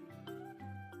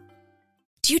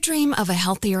 Do you dream of a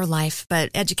healthier life,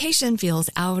 but education feels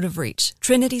out of reach?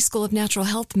 Trinity School of Natural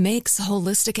Health makes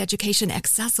holistic education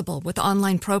accessible with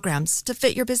online programs to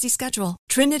fit your busy schedule.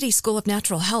 Trinity School of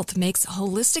Natural Health makes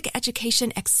holistic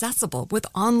education accessible with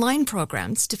online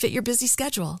programs to fit your busy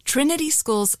schedule. Trinity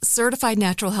School's Certified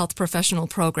Natural Health Professional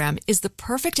Program is the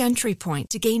perfect entry point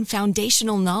to gain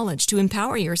foundational knowledge to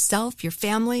empower yourself, your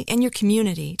family, and your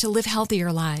community to live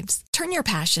healthier lives. Turn your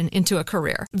passion into a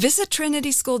career. Visit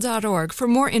trinityschool.org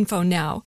for more info now.